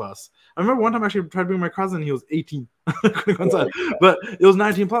 19 plus. I remember one time I actually tried to bring my cousin, he was 18, but it was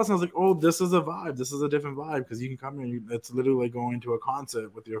 19 plus, and I was like, oh, this is a vibe. This is a different vibe because you can come in. It's literally like going to a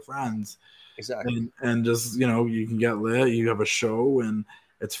concert with your friends, exactly, and just you can get lit. You have a show and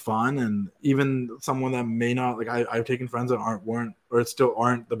it's fun, and even someone that may not like I've taken friends that weren't still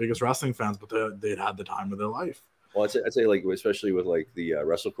aren't the biggest wrestling fans, but they'd had the time of their life. Well, I'd say like especially with like the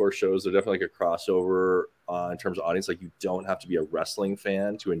WrestleCore shows, they're definitely like a crossover in terms of audience. Like you don't have to be a wrestling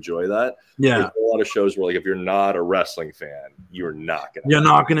fan to enjoy that. Yeah, there's a lot of shows where like if you're not a wrestling fan, you're not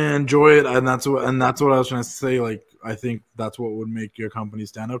gonna enjoy it, and that's what I was trying to say. Like I think that's what would make your company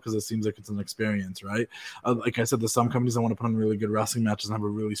stand out, because it seems like it's an experience, right? Like I said, there's some companies that want to put on really good wrestling matches and have a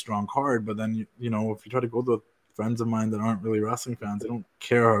really strong card, but then if you try to go to friends of mine that aren't really wrestling fans, they don't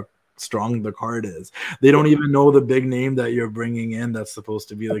care how strong the card is. They don't even know the big name that you're bringing in that's supposed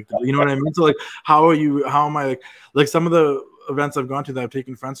to be like, you know what I mean? So like, how am I like some of the events I've gone to that I've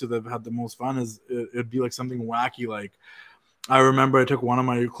taken friends to that have had the most fun is it'd be like something wacky. Like I remember I took one of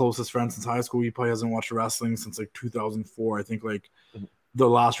my closest friends since high school. He probably hasn't watched wrestling since like 2004. I think like the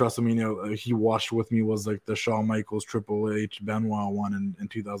last WrestleMania he watched with me was like the Shawn Michaels Triple H Benoit one in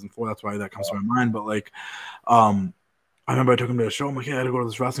 2004. That's why that comes to my mind. But like, I remember I took him to a show. I'm like, yeah, I had to go to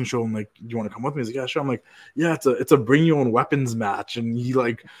this wrestling show. I'm like, do you want to come with me? He's like, yeah, sure. I'm like, yeah, it's a bring your own weapons match. And he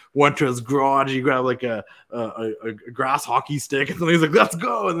like went to his garage. He grabbed like a grass hockey stick, and then he's like, let's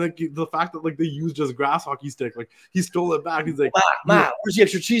go. And like the fact that like they used just grass hockey stick, like he stole it back. He's like, where's the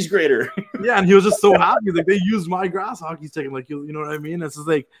extra cheese grater? Yeah, and he was just so happy. Like they used my grass hockey stick, and like you know what I mean? It's just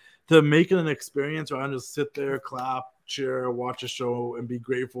like to make it an experience rather than just sit there, clap, cheer, watch a show, and be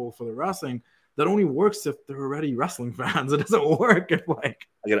grateful for the wrestling. That only works if they're already wrestling fans. It doesn't work if like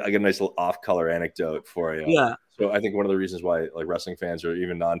I get a nice little off-color anecdote for you. Yeah. So I think one of the reasons why like wrestling fans or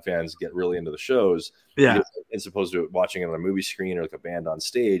even non-fans get really into the shows, as opposed to watching it on a movie screen or like a band on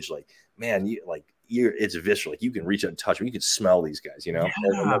stage, like man, it's visceral. Like you can reach out and touch them. You can smell these guys, you know.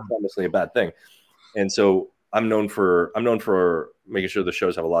 Yeah. And that's not necessarily a bad thing. And so I'm known for making sure the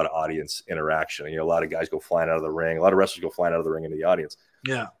shows have a lot of audience interaction. You know, a lot of guys go flying out of the ring. A lot of wrestlers go flying out of the ring into the audience.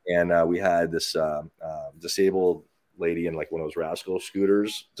 Yeah. And we had this disabled lady in like one of those rascal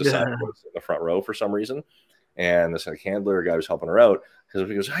scooters decided to go in the front row for some reason. And this like handler guy was helping her out because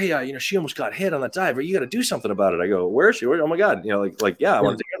he goes, hey, you know, she almost got hit on that dive. You got to do something about it. I go, where is she? Oh my God. You know, yeah, I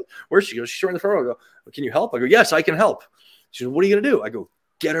want to take her. Where's she? Goes, she's right in the front row. I go, well, can you help? I go, yes, I can help. She goes, what are you going to do? I go,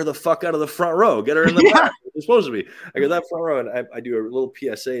 get her the fuck out of the front row. Get her in the back. It's supposed to be. I go that front row, and I do a little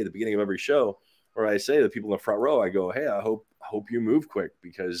PSA at the beginning of every show where I say to the people in the front row, I go, hey, I hope you move quick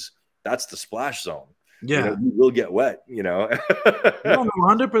because that's the splash zone. Yeah, you know, you will get wet. You know, no,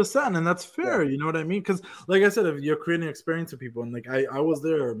 100%, and that's fair. You know what I mean? Because, like I said, if you're creating an experience for people, and like I was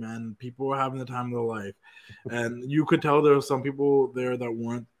there, man, people were having the time of their life, and you could tell there were some people there that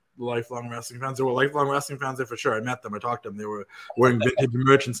weren't lifelong wrestling fans. There were lifelong wrestling fans there for sure. I met them, I talked to them. They were wearing vintage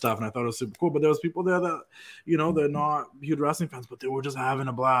merch and stuff, and I thought it was super cool. But there was people there that, you know, they're not huge wrestling fans, but they were just having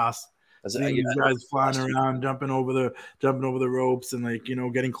a blast. Seeing these guys flying around, jumping over the ropes, and like, you know,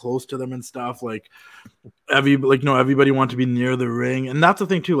 getting close to them and stuff. Like everybody wanted to be near the ring, and that's the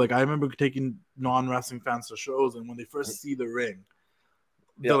thing too. Like I remember taking non-wrestling fans to shows, and when they first see the ring,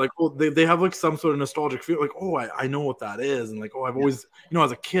 they're like, oh, they have like some sort of nostalgic feel, like, oh, I know what that is, and like, oh, I've always, you know,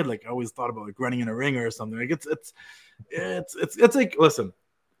 as a kid, like I always thought about like running in a ring or something. Like it's like, listen,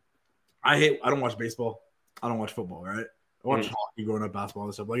 I don't watch baseball, I don't watch football, right? I watch hockey growing up, basketball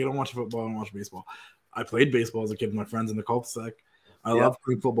and stuff. Like I don't watch football, I don't watch baseball. I played baseball as a kid with my friends in the cul-de-sac. I love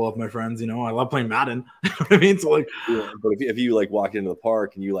playing football with my friends, you know. I love playing Madden. You know what I mean? So like, but if you like walk into the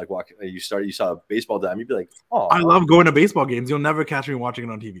park and you like you saw a baseball diamond, you'd be like, oh, I love going to baseball games. You'll never catch me watching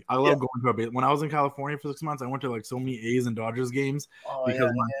it on TV. I love going to when I was in California for 6 months, I went to like so many A's and Dodgers games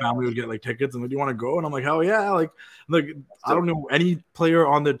because my family would get like tickets and like, do you want to go? And I'm like, hell yeah! Like I don't know any player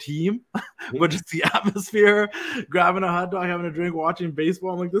on the team, but just the atmosphere, grabbing a hot dog, having a drink, watching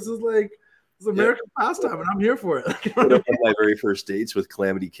baseball. I'm like, this is like. It's American pastime, and I'm here for it. One of my very first dates with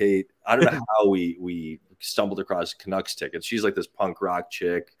Calamity Kate, I don't know how we stumbled across Canucks tickets. She's like this punk rock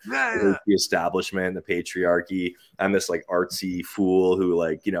chick, the establishment, the patriarchy. I'm this like artsy fool who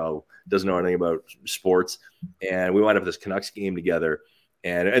like, you know, doesn't know anything about sports. And we wound up at this Canucks game together.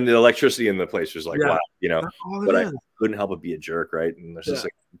 And the electricity in the place was like, wow, you know, but I couldn't help but be a jerk, right? And there's this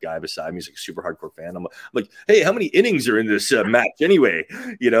like guy beside me, he's like a super hardcore fan. I'm like, hey, how many innings are in this match anyway?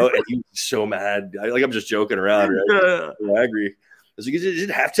 You know, and he's so mad. I'm just joking around, right? I agree. I was like, is it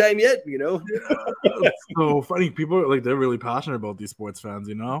halftime yet? You know, it's so funny. People are like, they're really passionate about these sports fans.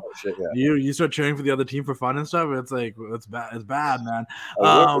 You know, you start cheering for the other team for fun and stuff. It's like it's bad, man.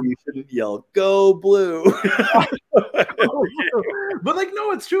 You shouldn't yell "Go Blue." But like,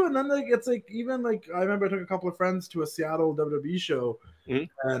 no, it's true. And then like, it's like, even like, I remember I took a couple of friends to a Seattle WWE show,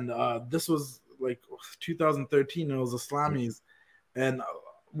 and this was like 2013. It was the Slammies, and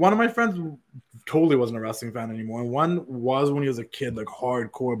one of my friends totally wasn't a wrestling fan anymore. One was when he was a kid, like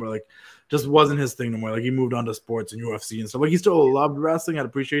hardcore, but like just wasn't his thing no more. Like he moved on to sports and UFC and stuff. Like he still loved wrestling, had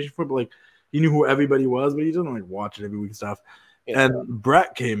appreciation for it, but like he knew who everybody was, but he didn't like watch it every week and stuff. Yeah. And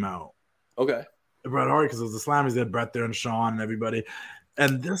Brett came out. Okay. Bret Hart, because it was the Slammies. They had Brett there and Sean and everybody.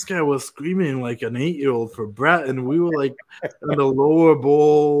 And this guy was screaming like an 8-year-old for Brett. And we were like in the lower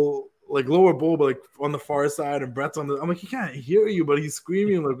bowl, but like on the far side, and Brett's on the. I'm like, he can't hear you, but he's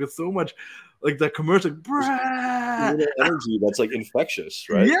screaming like with so much, like that commercial, like, Brett. Energy that's like infectious,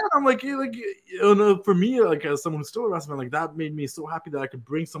 right? Yeah, I'm like, you know, for me, like as someone who's still a wrestling fan, like that made me so happy that I could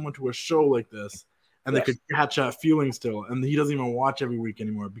bring someone to a show like this, and they could catch that feeling still. And he doesn't even watch every week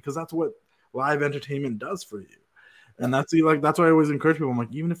anymore because that's what live entertainment does for you. And that's why I always encourage people. I'm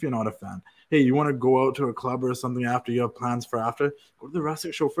like, even if you're not a fan, hey, you want to go out to a club or something after, you have plans for after, go to the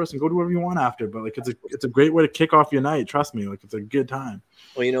wrestling show first and go do whatever you want after. But like, it's a great way to kick off your night. Trust me, like it's a good time.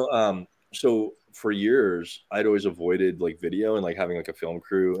 Well, you know, so for years, I'd always avoided like video and like having like a film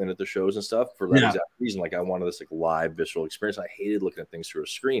crew in at the shows and stuff for that exact reason. Like I wanted this like live visual experience. I hated looking at things through a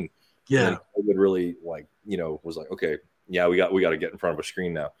screen. Yeah, and I would really like, was like, okay, yeah, we got to get in front of a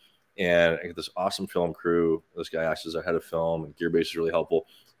screen now. And I get this awesome film crew. This guy acts as our head of film, and Gearbase is really helpful.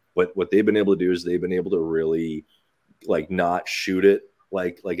 But what they've been able to do is they've been able to really like not shoot it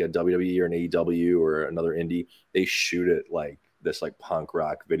like a WWE or an AEW or another indie. They shoot it like this like punk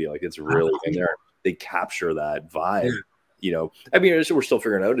rock video. Like it's really in there. They capture that vibe. I mean, we're still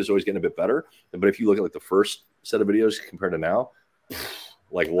figuring out. It's always getting a bit better. But if you look at like the first set of videos compared to now,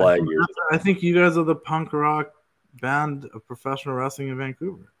 like light years. I think you guys are the punk rock band of professional wrestling in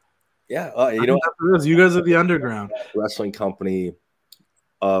Vancouver. Yeah, you guys are the underground wrestling company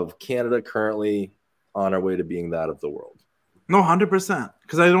of Canada, currently on our way to being that of the world. No, 100%.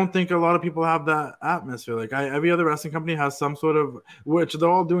 Because I don't think a lot of people have that atmosphere. Like every other wrestling company has some sort of, which they're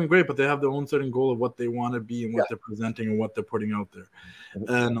all doing great, but they have their own certain goal of what they want to be and what they're presenting and what they're putting out there.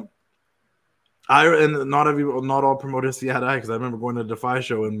 And not all promoters see that because I remember going to the Defy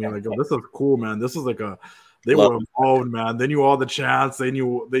show and being like, "Oh, this is cool, man. This is like they were involved, man. They knew all the chants. They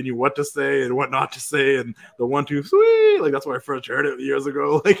knew what to say and what not to say, and the 1, 2, sweet. Like that's where I first heard it years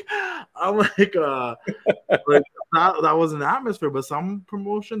ago. Like I'm like, like that was an atmosphere, but some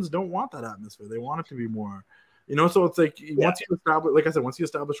promotions don't want that atmosphere. They want it to be more, So it's like once you establish, like I said, once you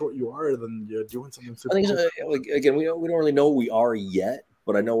establish what you are, then you're doing something super. I think like again, we don't really know what we are yet,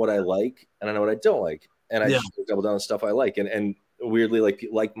 but I know what I like and I know what I don't like, and I just double down on stuff I like, and weirdly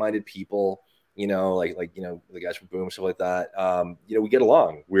like-minded people. Like the guys from Boom, stuff like that. We get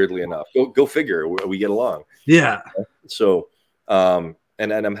along weirdly enough. Go figure. We get along. Yeah. So, and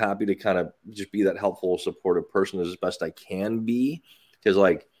I'm happy to kind of just be that helpful, supportive person as best I can be, because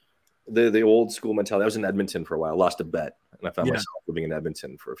like the old school mentality. I was in Edmonton for a while, lost a bet, and I found myself living in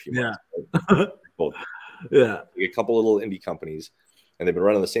Edmonton for a few months. Both. Yeah. A couple little indie companies, and they've been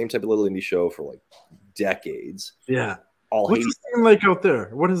running the same type of little indie show for like decades. Yeah. What's the scene like out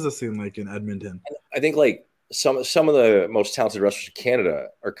there? What is the scene like in Edmonton? I think like some of the most talented wrestlers in Canada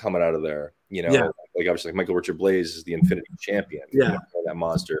are coming out of there. Like obviously like Michael Richard Blaze is the Infinity Champion. That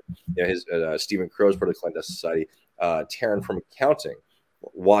monster. His Stephen Crow's part of the Clandestine Society. Taryn from Accounting.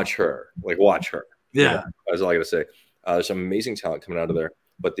 Watch her. Yeah, that's all I gotta say. There's some amazing talent coming out of there,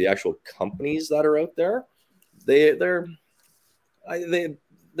 but the actual companies that are out there, they've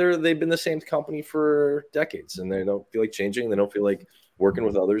been the same company for decades, and they don't feel like changing. They don't feel like working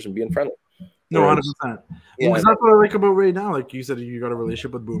with others and being friendly. No, 100%. Because that's what I like about right now. Like you said, you got a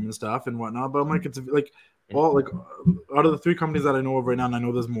relationship with Boom and stuff and whatnot. But I'm like, it's like all like out of the 3 companies that I know of right now, and I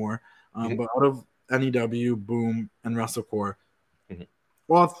know there's more. But out of NEW, Boom, and WrestleCore,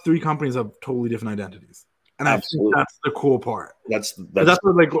 all 3 companies have totally different identities. And absolutely. I think that's the cool part. That's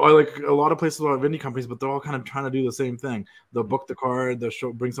what, like a lot of places have indie companies, but they're all kind of trying to do the same thing. They'll book the card, they'll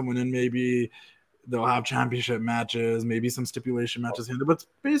bring someone in, maybe they'll have championship matches, maybe some stipulation matches here, but it's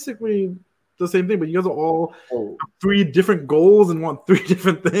basically the same thing. But you guys are all 3 different goals and want 3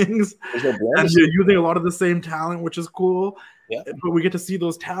 different things. And you're using a lot of the same talent, which is cool. Yeah. But we get to see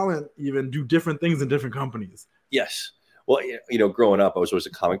those talent even do different things in different companies. Yes. Well, growing up, I was always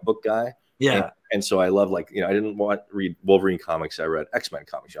a comic book guy. Yeah. And so I love I didn't read Wolverine comics. I read X-Men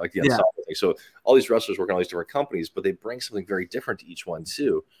comics. I like the ensemble thing. So all these wrestlers work on all these different companies, but they bring something very different to each one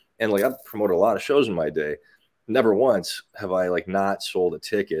too. And like I've promoted a lot of shows in my day. Never once have I like not sold a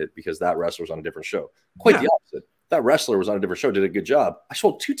ticket because that wrestler was on a different show. Quite the opposite. That wrestler was on a different show, did a good job. I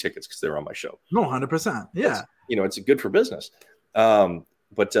sold 2 tickets because they were on my show. No, 100%. Yeah. It's good for business.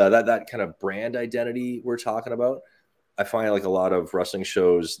 But that kind of brand identity we're talking about, I find like a lot of wrestling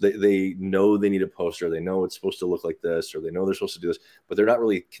shows, they know they need a poster. They know it's supposed to look like this, or they know they're supposed to do this, but they're not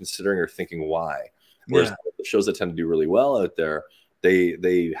really considering or thinking why. Whereas the shows that tend to do really well out there,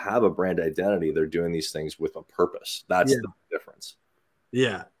 they have a brand identity. They're doing these things with a purpose. That's the difference.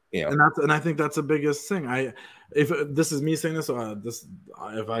 Yeah. And I think that's the biggest thing. If this is me saying this,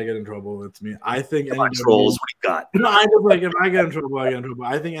 if I get in trouble, it's me. I think NEW, trolls, what you got? No, I just like if I get in trouble, I get in trouble.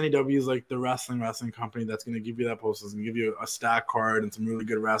 I think NEW is like the wrestling company that's going to give you that posters and give you a stack card and some really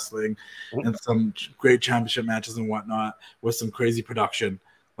good wrestling and some great championship matches and whatnot with some crazy production,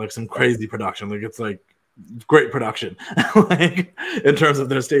 like it's like great production, like in terms of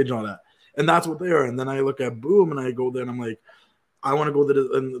their stage and all that. And that's what they are. And then I look at Boom and I go there and I'm like, I want to go there,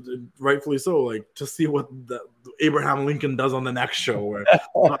 and rightfully so, like to see what the Abraham Lincoln does on the next show, where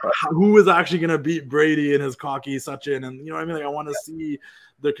who is actually going to beat Brady in his cocky Sachin, and you know what I mean? Like I want to see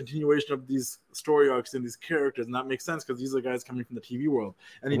the continuation of these story arcs and these characters, and that makes sense because these are guys coming from the TV world.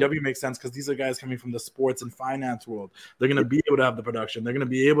 NEW makes sense because these are guys coming from the sports and finance world. They're going to be able to have the production. They're going to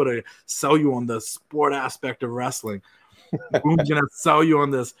be able to sell you on the sport aspect of wrestling. Boom's going to sell you on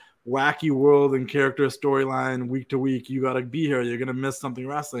this wacky world and character storyline week to week. You got to be here. You're going to miss something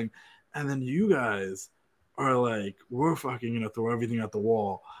wrestling. And then you guys are like, we're fucking going to throw everything at the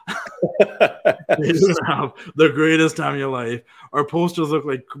wall. They just have the greatest time of your life. Our posters look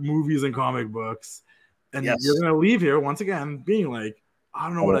like movies and comic books. And you're going to leave here, once again, being like, I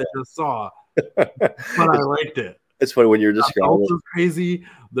don't know what I just saw, but I liked it. It's funny when you're describing it. Was crazy.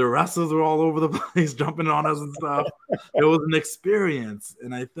 The wrestlers were all over the place, jumping on us and stuff. It was an experience.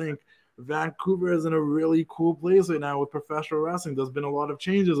 And I think Vancouver is in a really cool place right now with professional wrestling. There's been a lot of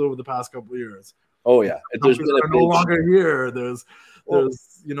changes over the past couple of years. Oh yeah, there's been no longer here. There's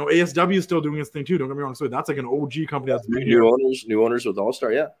you know, ASW is still doing its thing too. Don't get me wrong. So that's like an OG company that's been here. New owners with All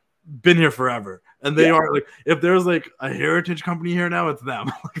Star, been here forever, and they are like, if there's like a heritage company here now, it's them.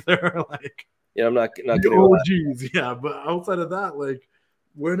 Like they're like, I'm not getting OGs, but outside of that, like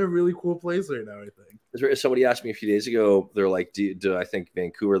we're in a really cool place right now. I think somebody asked me a few days ago. They're like, do I think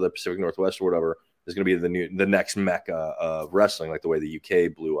Vancouver, the Pacific Northwest, or whatever, is going to be the next mecca of wrestling, like the way the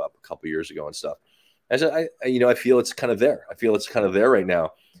UK blew up a couple years ago and stuff. I feel it's kind of there. I feel it's kind of there right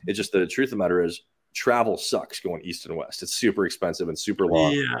now. It's just the truth of the matter is travel sucks going east and west. It's super expensive and super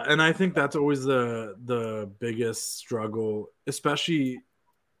long. Yeah, and I think that's always the biggest struggle, especially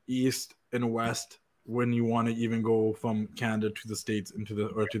east and west, when you want to even go from Canada to the States to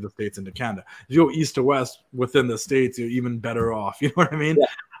the States into Canada. If you go east to west within the States, you're even better off. You know what I mean?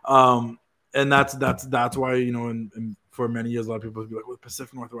 Yeah. And that's why, you know, and for many years, a lot of people would be like, well,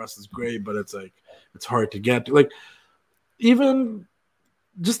 Pacific Northwest is great, but it's like, it's hard to get to. Like, even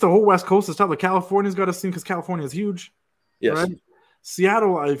just the whole West Coast is tough. Like, California's got a scene because California is huge. Yes. Right?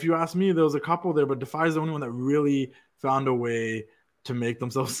 Seattle, if you ask me, there was a couple there, but Defy is the only one that really found a way to make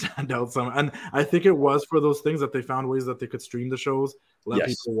themselves stand out some. And I think it was for those things that they found ways that they could stream the shows, let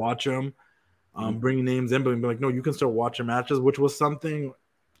people watch them, bring names in, but be like, no, you can still watch your matches, which was something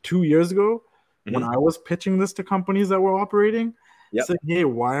 2 years ago when I was pitching this to companies that were operating. Saying, hey,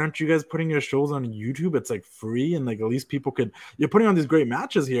 why aren't you guys putting your shows on YouTube? It's like free, and like at least people could. You're putting on these great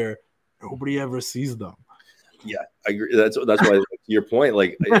matches here. Nobody ever sees them. Yeah, I agree. That's why, to your point,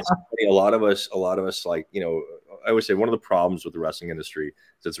 like it's funny, a lot of us, like, you know, I would say one of the problems with the wrestling industry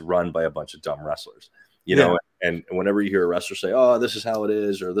is it's run by a bunch of dumb wrestlers. You know, and whenever you hear a wrestler say, "Oh, this is how it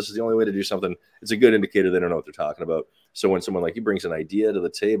is," or "This is the only way to do something," it's a good indicator they don't know what they're talking about. So when someone like you brings an idea to the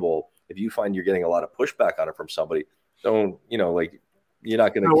table, if you find you're getting a lot of pushback on it from somebody, don't, you know, like, you're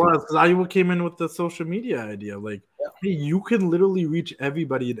not going to. Because I came in with the social media idea, like, hey, you can literally reach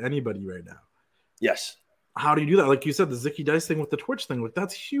everybody and anybody right now. Yes. How do you do that? Like you said, the Zicky Dice thing with the Twitch thing, like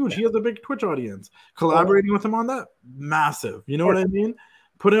that's huge. He has a big Twitch audience. Collaborating with him on that, massive. You know what I mean?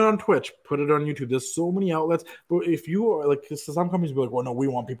 Put it on Twitch, put it on YouTube. There's so many outlets. But if you are like, some companies be like, well, no, we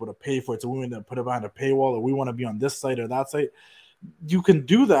want people to pay for it, so we want to put it behind a paywall, or we want to be on this site or that site. You can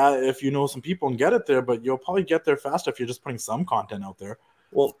do that if you know some people and get it there, but you'll probably get there faster if you're just putting some content out there.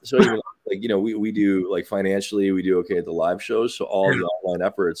 Well, so like, you know, we do, like, financially, we do okay at the live shows. So all the online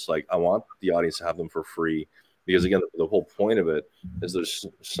efforts, like, I want the audience to have them for free, because again, the whole point of it is there's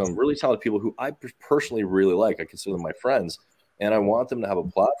some really talented people who I personally really like. I consider them my friends, and I want them to have a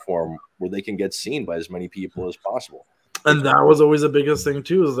platform where they can get seen by as many people as possible. And that was always the biggest thing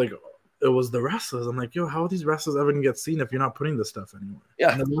too, is like, it was the wrestlers. I'm like, yo, how are these wrestlers ever gonna get seen if you're not putting this stuff anywhere?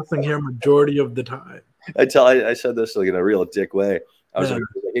 Yeah, and there's nothing here majority of the time. I said this like in a real dick way. I was like,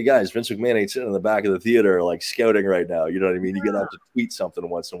 hey guys, Vince McMahon ain't sitting in the back of the theater like scouting right now. You know what I mean? You gotta have to tweet something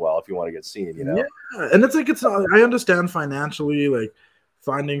once in a while if you want to get seen, you know? Yeah. And it's like, I understand financially, like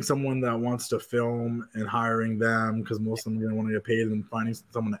finding someone that wants to film and hiring them, because most of them don't want to get paid, and finding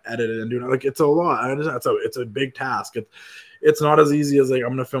someone to edit it and do it. Like, it's a lot. I understand. It's a big task. It's not as easy as like, I'm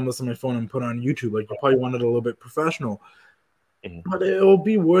gonna film this on my phone and put it on YouTube. Like, you probably want it a little bit professional. But it'll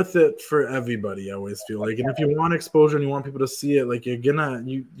be worth it for everybody, I always feel like. And if you want exposure and you want people to see it, like, you're gonna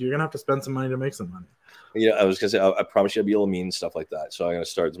have to spend some money to make some money. Yeah, I was gonna say, I promise you I'll be able to mean stuff like that. So I'm gonna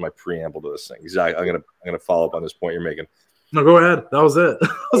start as my preamble to this thing. Exactly. I'm gonna follow up on this point you're making. No, go ahead. That was it. I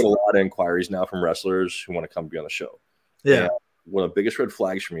get a lot of inquiries now from wrestlers who want to come be on the show. Yeah. And one of the biggest red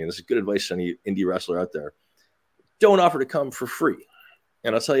flags for me, and this is good advice to any indie wrestler out there, don't offer to come for free.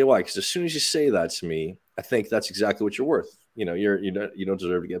 And I'll tell you why. Because as soon as you say that to me, I think that's exactly what you're worth. You know, you don't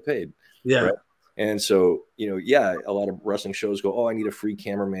deserve to get paid. Yeah. Right? And so, yeah, a lot of wrestling shows go, oh, I need a free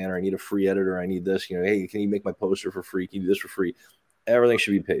cameraman, or I need a free editor, I need this, hey, can you make my poster for free? Can you do this for free? Everything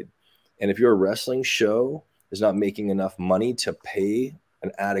should be paid. And if your wrestling show is not making enough money to pay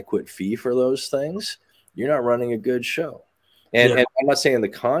an adequate fee for those things, you're not running a good show. And I'm not saying the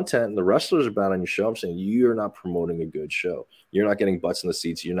content and the wrestlers are bad on your show. I'm saying you're not promoting a good show. You're not getting butts in the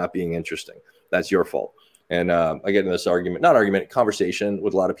seats. You're not being interesting. That's your fault. And I get in this conversation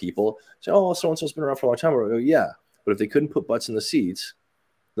with a lot of people. Say, oh, so-and-so's been around for a long time. I go, yeah, but if they couldn't put butts in the seats,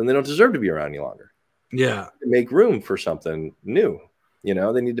 then they don't deserve to be around any longer. Yeah. Make room for something new.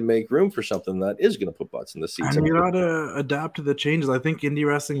 They need to make room for something that is going to put butts in the seats. And you got to adapt to the changes. I think indie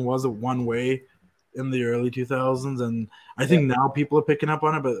wrestling was a one way in the early 2000s, and I think now people are picking up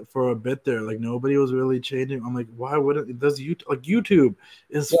on it, but for a bit there, like, nobody was really changing. I'm like, why wouldn't it? Does YouTube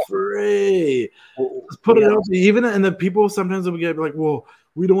is free. Just put it out. Even, and the people sometimes will get like, well,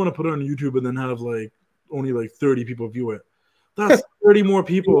 we don't want to put it on YouTube and then have like only like 30 people view it. That's 30 more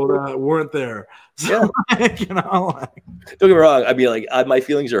people that weren't there. So, don't get me wrong. I mean, like, my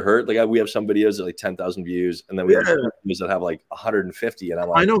feelings are hurt. Like, we have some videos that like 10,000 views, and then we have videos that have like 150. And I'm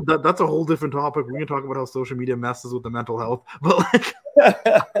like, I know that's a whole different topic. We can talk about how social media messes with the mental health, but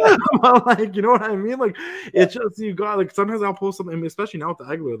like, you know what I mean? Like, it's just, you got, like, sometimes I'll post something, especially now with the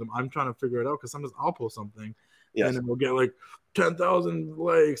algorithm, I'm trying to figure it out, because sometimes I'll post something, and then we'll get like 10,000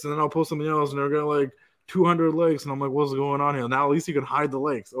 likes, and then I'll post something else, and they'll get like 200 likes, and I'm like, what's going on here? Now at least you can hide the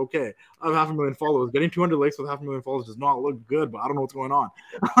likes. Okay, I have 500,000 followers. Getting 200 likes with 500,000 followers does not look good, but I don't know what's going on.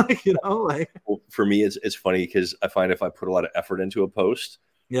 Well, for me, it's funny because I find if I put a lot of effort into a post,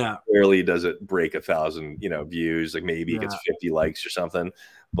 rarely does it break 1,000 views. Like, maybe it gets 50 likes or something.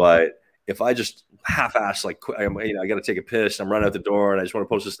 But if I just half-ass, like, I got to take a piss, I'm running out the door, and I just want to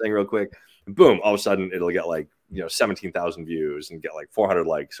post this thing real quick, and boom, all of a sudden it'll get like 17,000 views and get like 400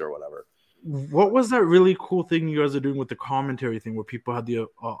 likes or whatever. What was that really cool thing you guys are doing with the commentary thing, where people had the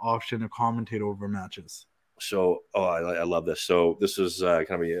option to commentate over matches? So, I love this. So this was kind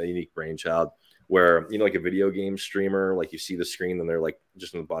of a unique brainchild where, like a video game streamer, like, you see the screen and they're like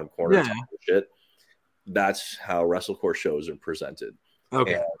just in the bottom corner. Shit. That's how WrestleCore shows are presented.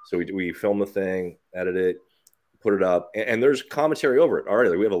 Okay. And so we film the thing, edit it, put it up, and there's commentary over it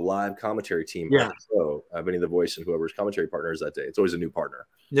already. Like, we have a live commentary team. So Vinny the Voice and whoever's commentary partner is that day. It's always a new partner.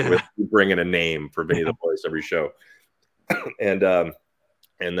 We bring in a name for Vinny the Voice every show. And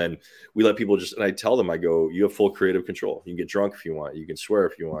then we let people and I tell them, I go, you have full creative control. You can get drunk if you want. You can swear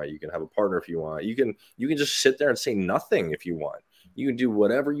if you want. You can have a partner if you want. You can just sit there and say nothing if you want. You can do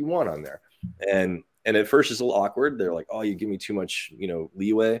whatever you want on there. And at first it's a little awkward. They're like, oh, you give me too much,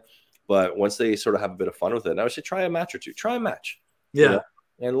 leeway. But once they sort of have a bit of fun with it, and I would say try a match or two. Try a match.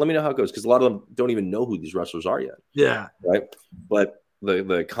 And let me know how it goes, because a lot of them don't even know who these wrestlers are yet. Yeah. Right. But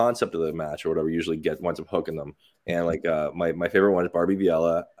the concept of the match or whatever usually winds up hooking them. And like my favorite one is Barbie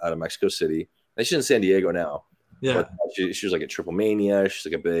Viella out of Mexico City. And she's in San Diego now. Yeah. But she was like at Triple Mania. She's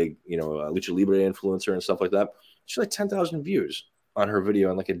like a big, Lucha Libre influencer and stuff like that. She's like 10,000 views on her video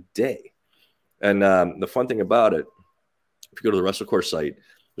in like a day. And the fun thing about it, if you go to the WrestleCore site,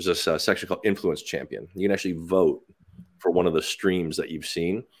 there's this section called Influence Champion. You can actually vote for one of the streams that you've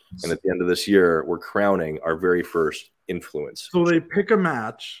seen. And at the end of this year, we're crowning our very first influence. So they pick a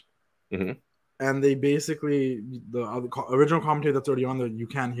match, and they basically, the original commentator that's already on there, you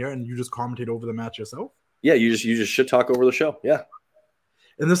can't hear, and you just commentate over the match yourself? Yeah, you just shit talk over the show. Yeah.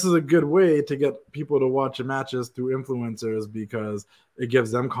 And this is a good way to get people to watch matches through influencers, because it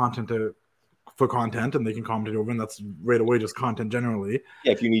gives them content and they can commentate over, and that's right away just content generally.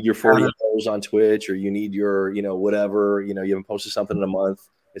 Yeah, if you need your 40 followers on Twitch, or you need your, whatever, you haven't posted something in a month,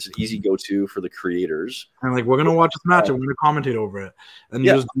 it's an easy go-to for the creators. And like, we're going to watch this match and we're going to commentate over it. And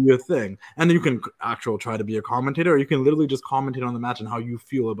you just do your thing. And you can try to be a commentator, or you can literally just commentate on the match and how you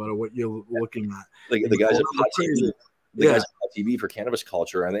feel about it, what you're looking at. Like the guys at Hot TV. The guys at Hot TV for Cannabis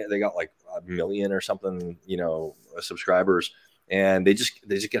Culture, and they got like 1 million or something, subscribers, and they just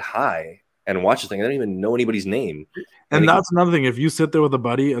get high and watch the thing. I don't even know anybody's name. And that's another thing. If you sit there with a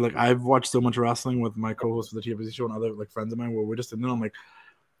buddy, like, I've watched so much wrestling with my co-host for the TFC show and other like friends of mine, where we're just sitting there, I'm like,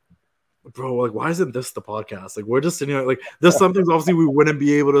 bro, like, why isn't this the podcast? Like, we're just sitting here, like, there's some things obviously we wouldn't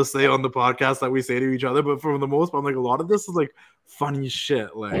be able to say on the podcast that we say to each other, but for the most part, I'm like, a lot of this is like funny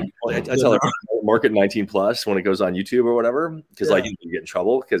shit. Like, I tell her, market 19 plus when it goes on YouTube or whatever, because like, you get in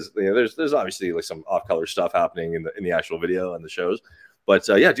trouble, because there's obviously like some off-color stuff happening in the actual video and the shows. But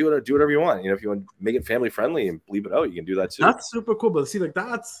do whatever you want. If you want to make it family friendly and bleep it out, you can do that too. That's super cool. But see, like,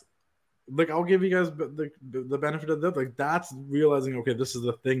 that's like, I'll give you guys the benefit of that. Like, that's realizing, okay, this is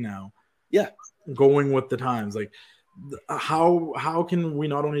the thing now. Yeah, going with the times. Like, how can we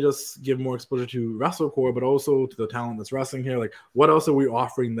not only just give more exposure to WrestleCore, but also to the talent that's wrestling here? Like, what else are we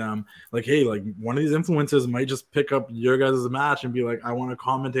offering them? Like, hey, like one of these influencers might just pick up your guys' match and be like, I want to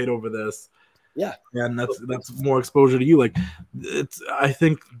commentate over this. Yeah, and that's more exposure to you. Like, I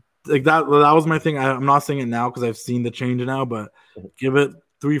think like that was my thing. I'm not saying it now because I've seen the change now, but give it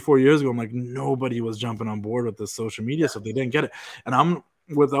 3-4 years ago, I'm like, nobody was jumping on board with this social media stuff. They didn't get it. And I'm,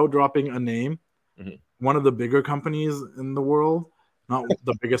 without dropping a name, one of the bigger companies in the world, not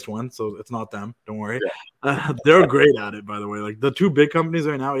the biggest one, so it's not them, don't worry. They're great at it, by the way. Like the two big companies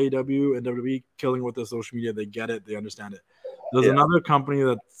right now, AEW and WWE, killing with the social media. They get it, they understand it. There's another company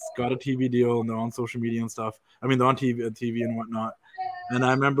that's got a TV deal and they're on social media and stuff. I mean, they're on TV and whatnot. And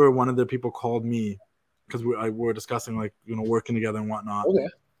I remember one of the people called me because we were discussing, like, you know, working together and whatnot. Okay.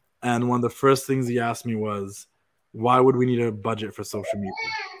 And one of the first things he asked me was, why would we need a budget for social media?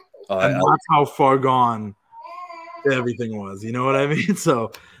 And that's how far gone everything was. You know what I mean?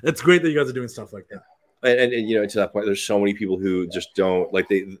 So it's great that you guys are doing stuff like that. And you know, to that point, there's so many people who just don't like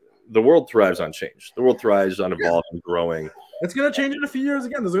the world thrives on change. The world thrives on evolving, growing. It's gonna change in a few years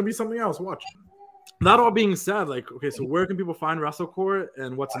again. There's gonna be something else. Watch. That all being said, like, okay, so where can people find WrestleCore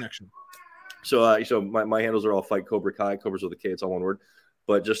and what's the next one? So my handles are all Fight Cobra Kai. Cobra's with a K. It's all one word.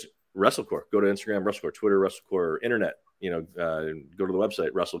 But just WrestleCore. Go to Instagram, WrestleCore, Twitter, WrestleCore, internet. You know, go to the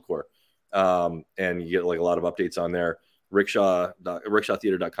website, WrestleCore, and you get like a lot of updates on there.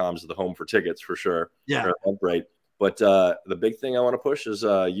 Rickshawtheater.com is the home for tickets for sure. Yeah. Right. But the big thing I want to push is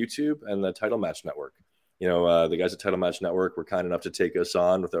YouTube and the Title Match Network. You know, the guys at Title Match Network were kind enough to take us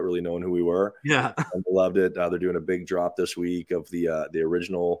on without really knowing who we were. Yeah. And loved it. They're doing a big drop this week of the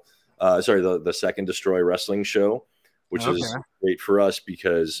original, the second Destroy Wrestling show, which is great for us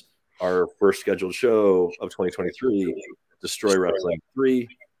because our first scheduled show of 2023, Destroy Wrestling 3,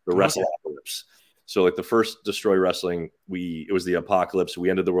 the Wrestleapocalypse. So like the first Destroy Wrestling, it was the apocalypse. We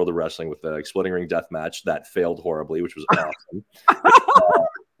ended the world of wrestling with the Exploding Ring Death Match that failed horribly, which was awesome.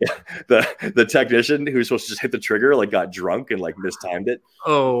 The technician who was supposed to just hit the trigger like got drunk and like mistimed it.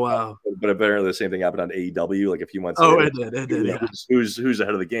 Oh wow! But apparently the same thing happened on AEW like a few months later. It did. Yeah. Who's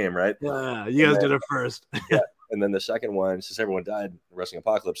ahead of the game, right? Yeah, you guys did it first. Yeah. And then the second one, since everyone died, Wrestling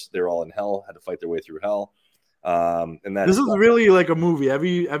Apocalypse, they were all in hell, had to fight their way through hell. And this is really like a movie.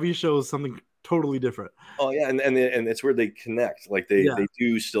 Every show is something totally different. Oh yeah, and it's where they connect. Like they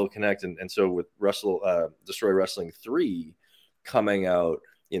do still connect. And so with Destroy Wrestling 3 coming out,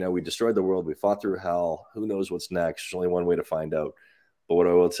 you know, we destroyed the world, we fought through hell. Who knows what's next? There's only one way to find out. But what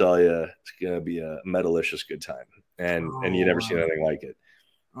I will tell you, it's gonna be a metalicious good time. And you never seen anything like it.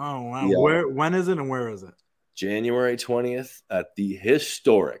 Oh wow. Yeah. When is it and where is it? January 20th at the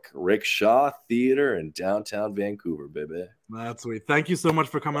historic Rickshaw Theater in downtown Vancouver, baby. That's sweet. Thank you so much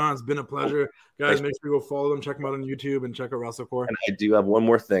for coming on. It's been a pleasure. Guys, make sure you go follow them, check them out on YouTube, and check out WrestleCore. And I do have one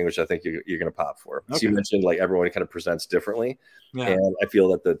more thing, which I think you're going to pop for. Okay. So you mentioned like everyone kind of presents differently. Yeah. And I feel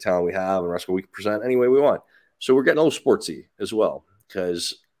that the talent we have and WrestleCore, we can present any way we want. So we're getting a little sportsy as well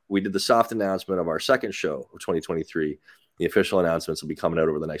because we did the soft announcement of our second show of 2023. The official announcements will be coming out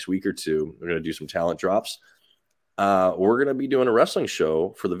over the next week or two. We're going to do some talent drops. We're going to be doing a wrestling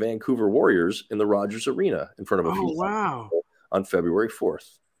show for the Vancouver Warriors in the Rogers Arena in front of a few people on February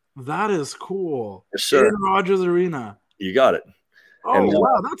 4th. That is cool. Yes, sir. In Rogers Arena. You got it. Oh, and,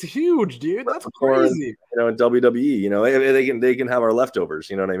 wow, that's huge, dude. That's crazy. You know, in WWE, you know, they can have our leftovers.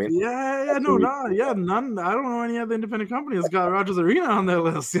 You know what I mean? Yeah, none. I don't know any other independent company that's got Rogers Arena on their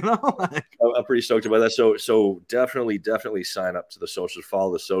list. You know, I'm pretty stoked about that. So definitely sign up to the socials,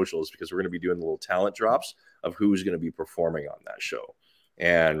 follow the socials because we're going to be doing the little talent drops of who's going to be performing on that show,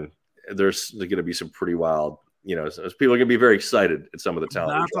 and there's going to be some pretty wild. You know, people are going to be very excited at some of the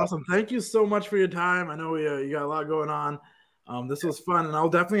talent. That's awesome. Thank you so much for your time. I know you got a lot going on. This was fun, and I'll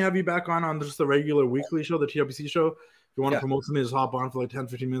definitely have you back on just the regular weekly show, the TWC show. If you want to promote something, just hop on for like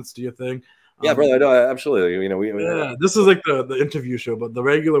 10-15 minutes, do your thing. Yeah, brother, no, absolutely. You know, this is like the interview show, but the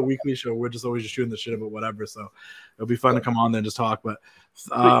regular weekly show, we're just always just shooting the shit about whatever. So it'll be fun to come on there and just talk. But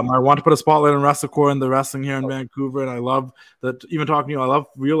I want to put a spotlight on WrestleCore and the wrestling here in Vancouver, and I love that. Even talking to you, I love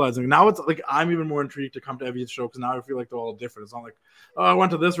realizing now it's like I'm even more intrigued to come to every show because now I feel like they're all different. It's not like, oh, I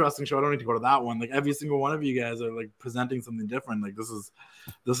went to this wrestling show, I don't need to go to that one. Like every single one of you guys are like presenting something different. Like this is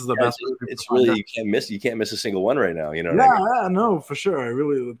the best. It's really you can't miss a single one right now. You know? Yeah, no, for sure. I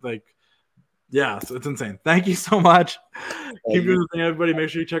really like. Yeah, so it's insane. Thank you so much. Keep doing the thing, everybody. Make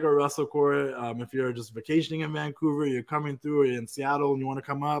sure you check out WrestleCore. If you're just vacationing in Vancouver, you're coming through, or you're in Seattle and you want to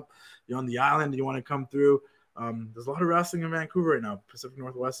come up, you're on the island, you want to come through. There's a lot of wrestling in Vancouver right now. Pacific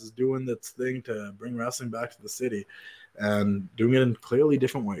Northwest is doing its thing to bring wrestling back to the city and doing it in clearly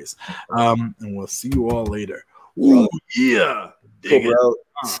different ways. And we'll see you all later. Ooh, yeah. Cool, bro.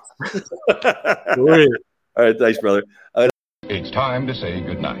 All right, thanks, brother. It's time to say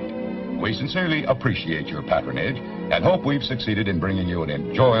goodnight. We sincerely appreciate your patronage and hope we've succeeded in bringing you an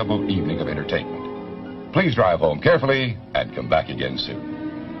enjoyable evening of entertainment. Please drive home carefully and come back again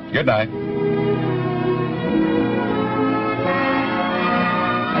soon. Good night.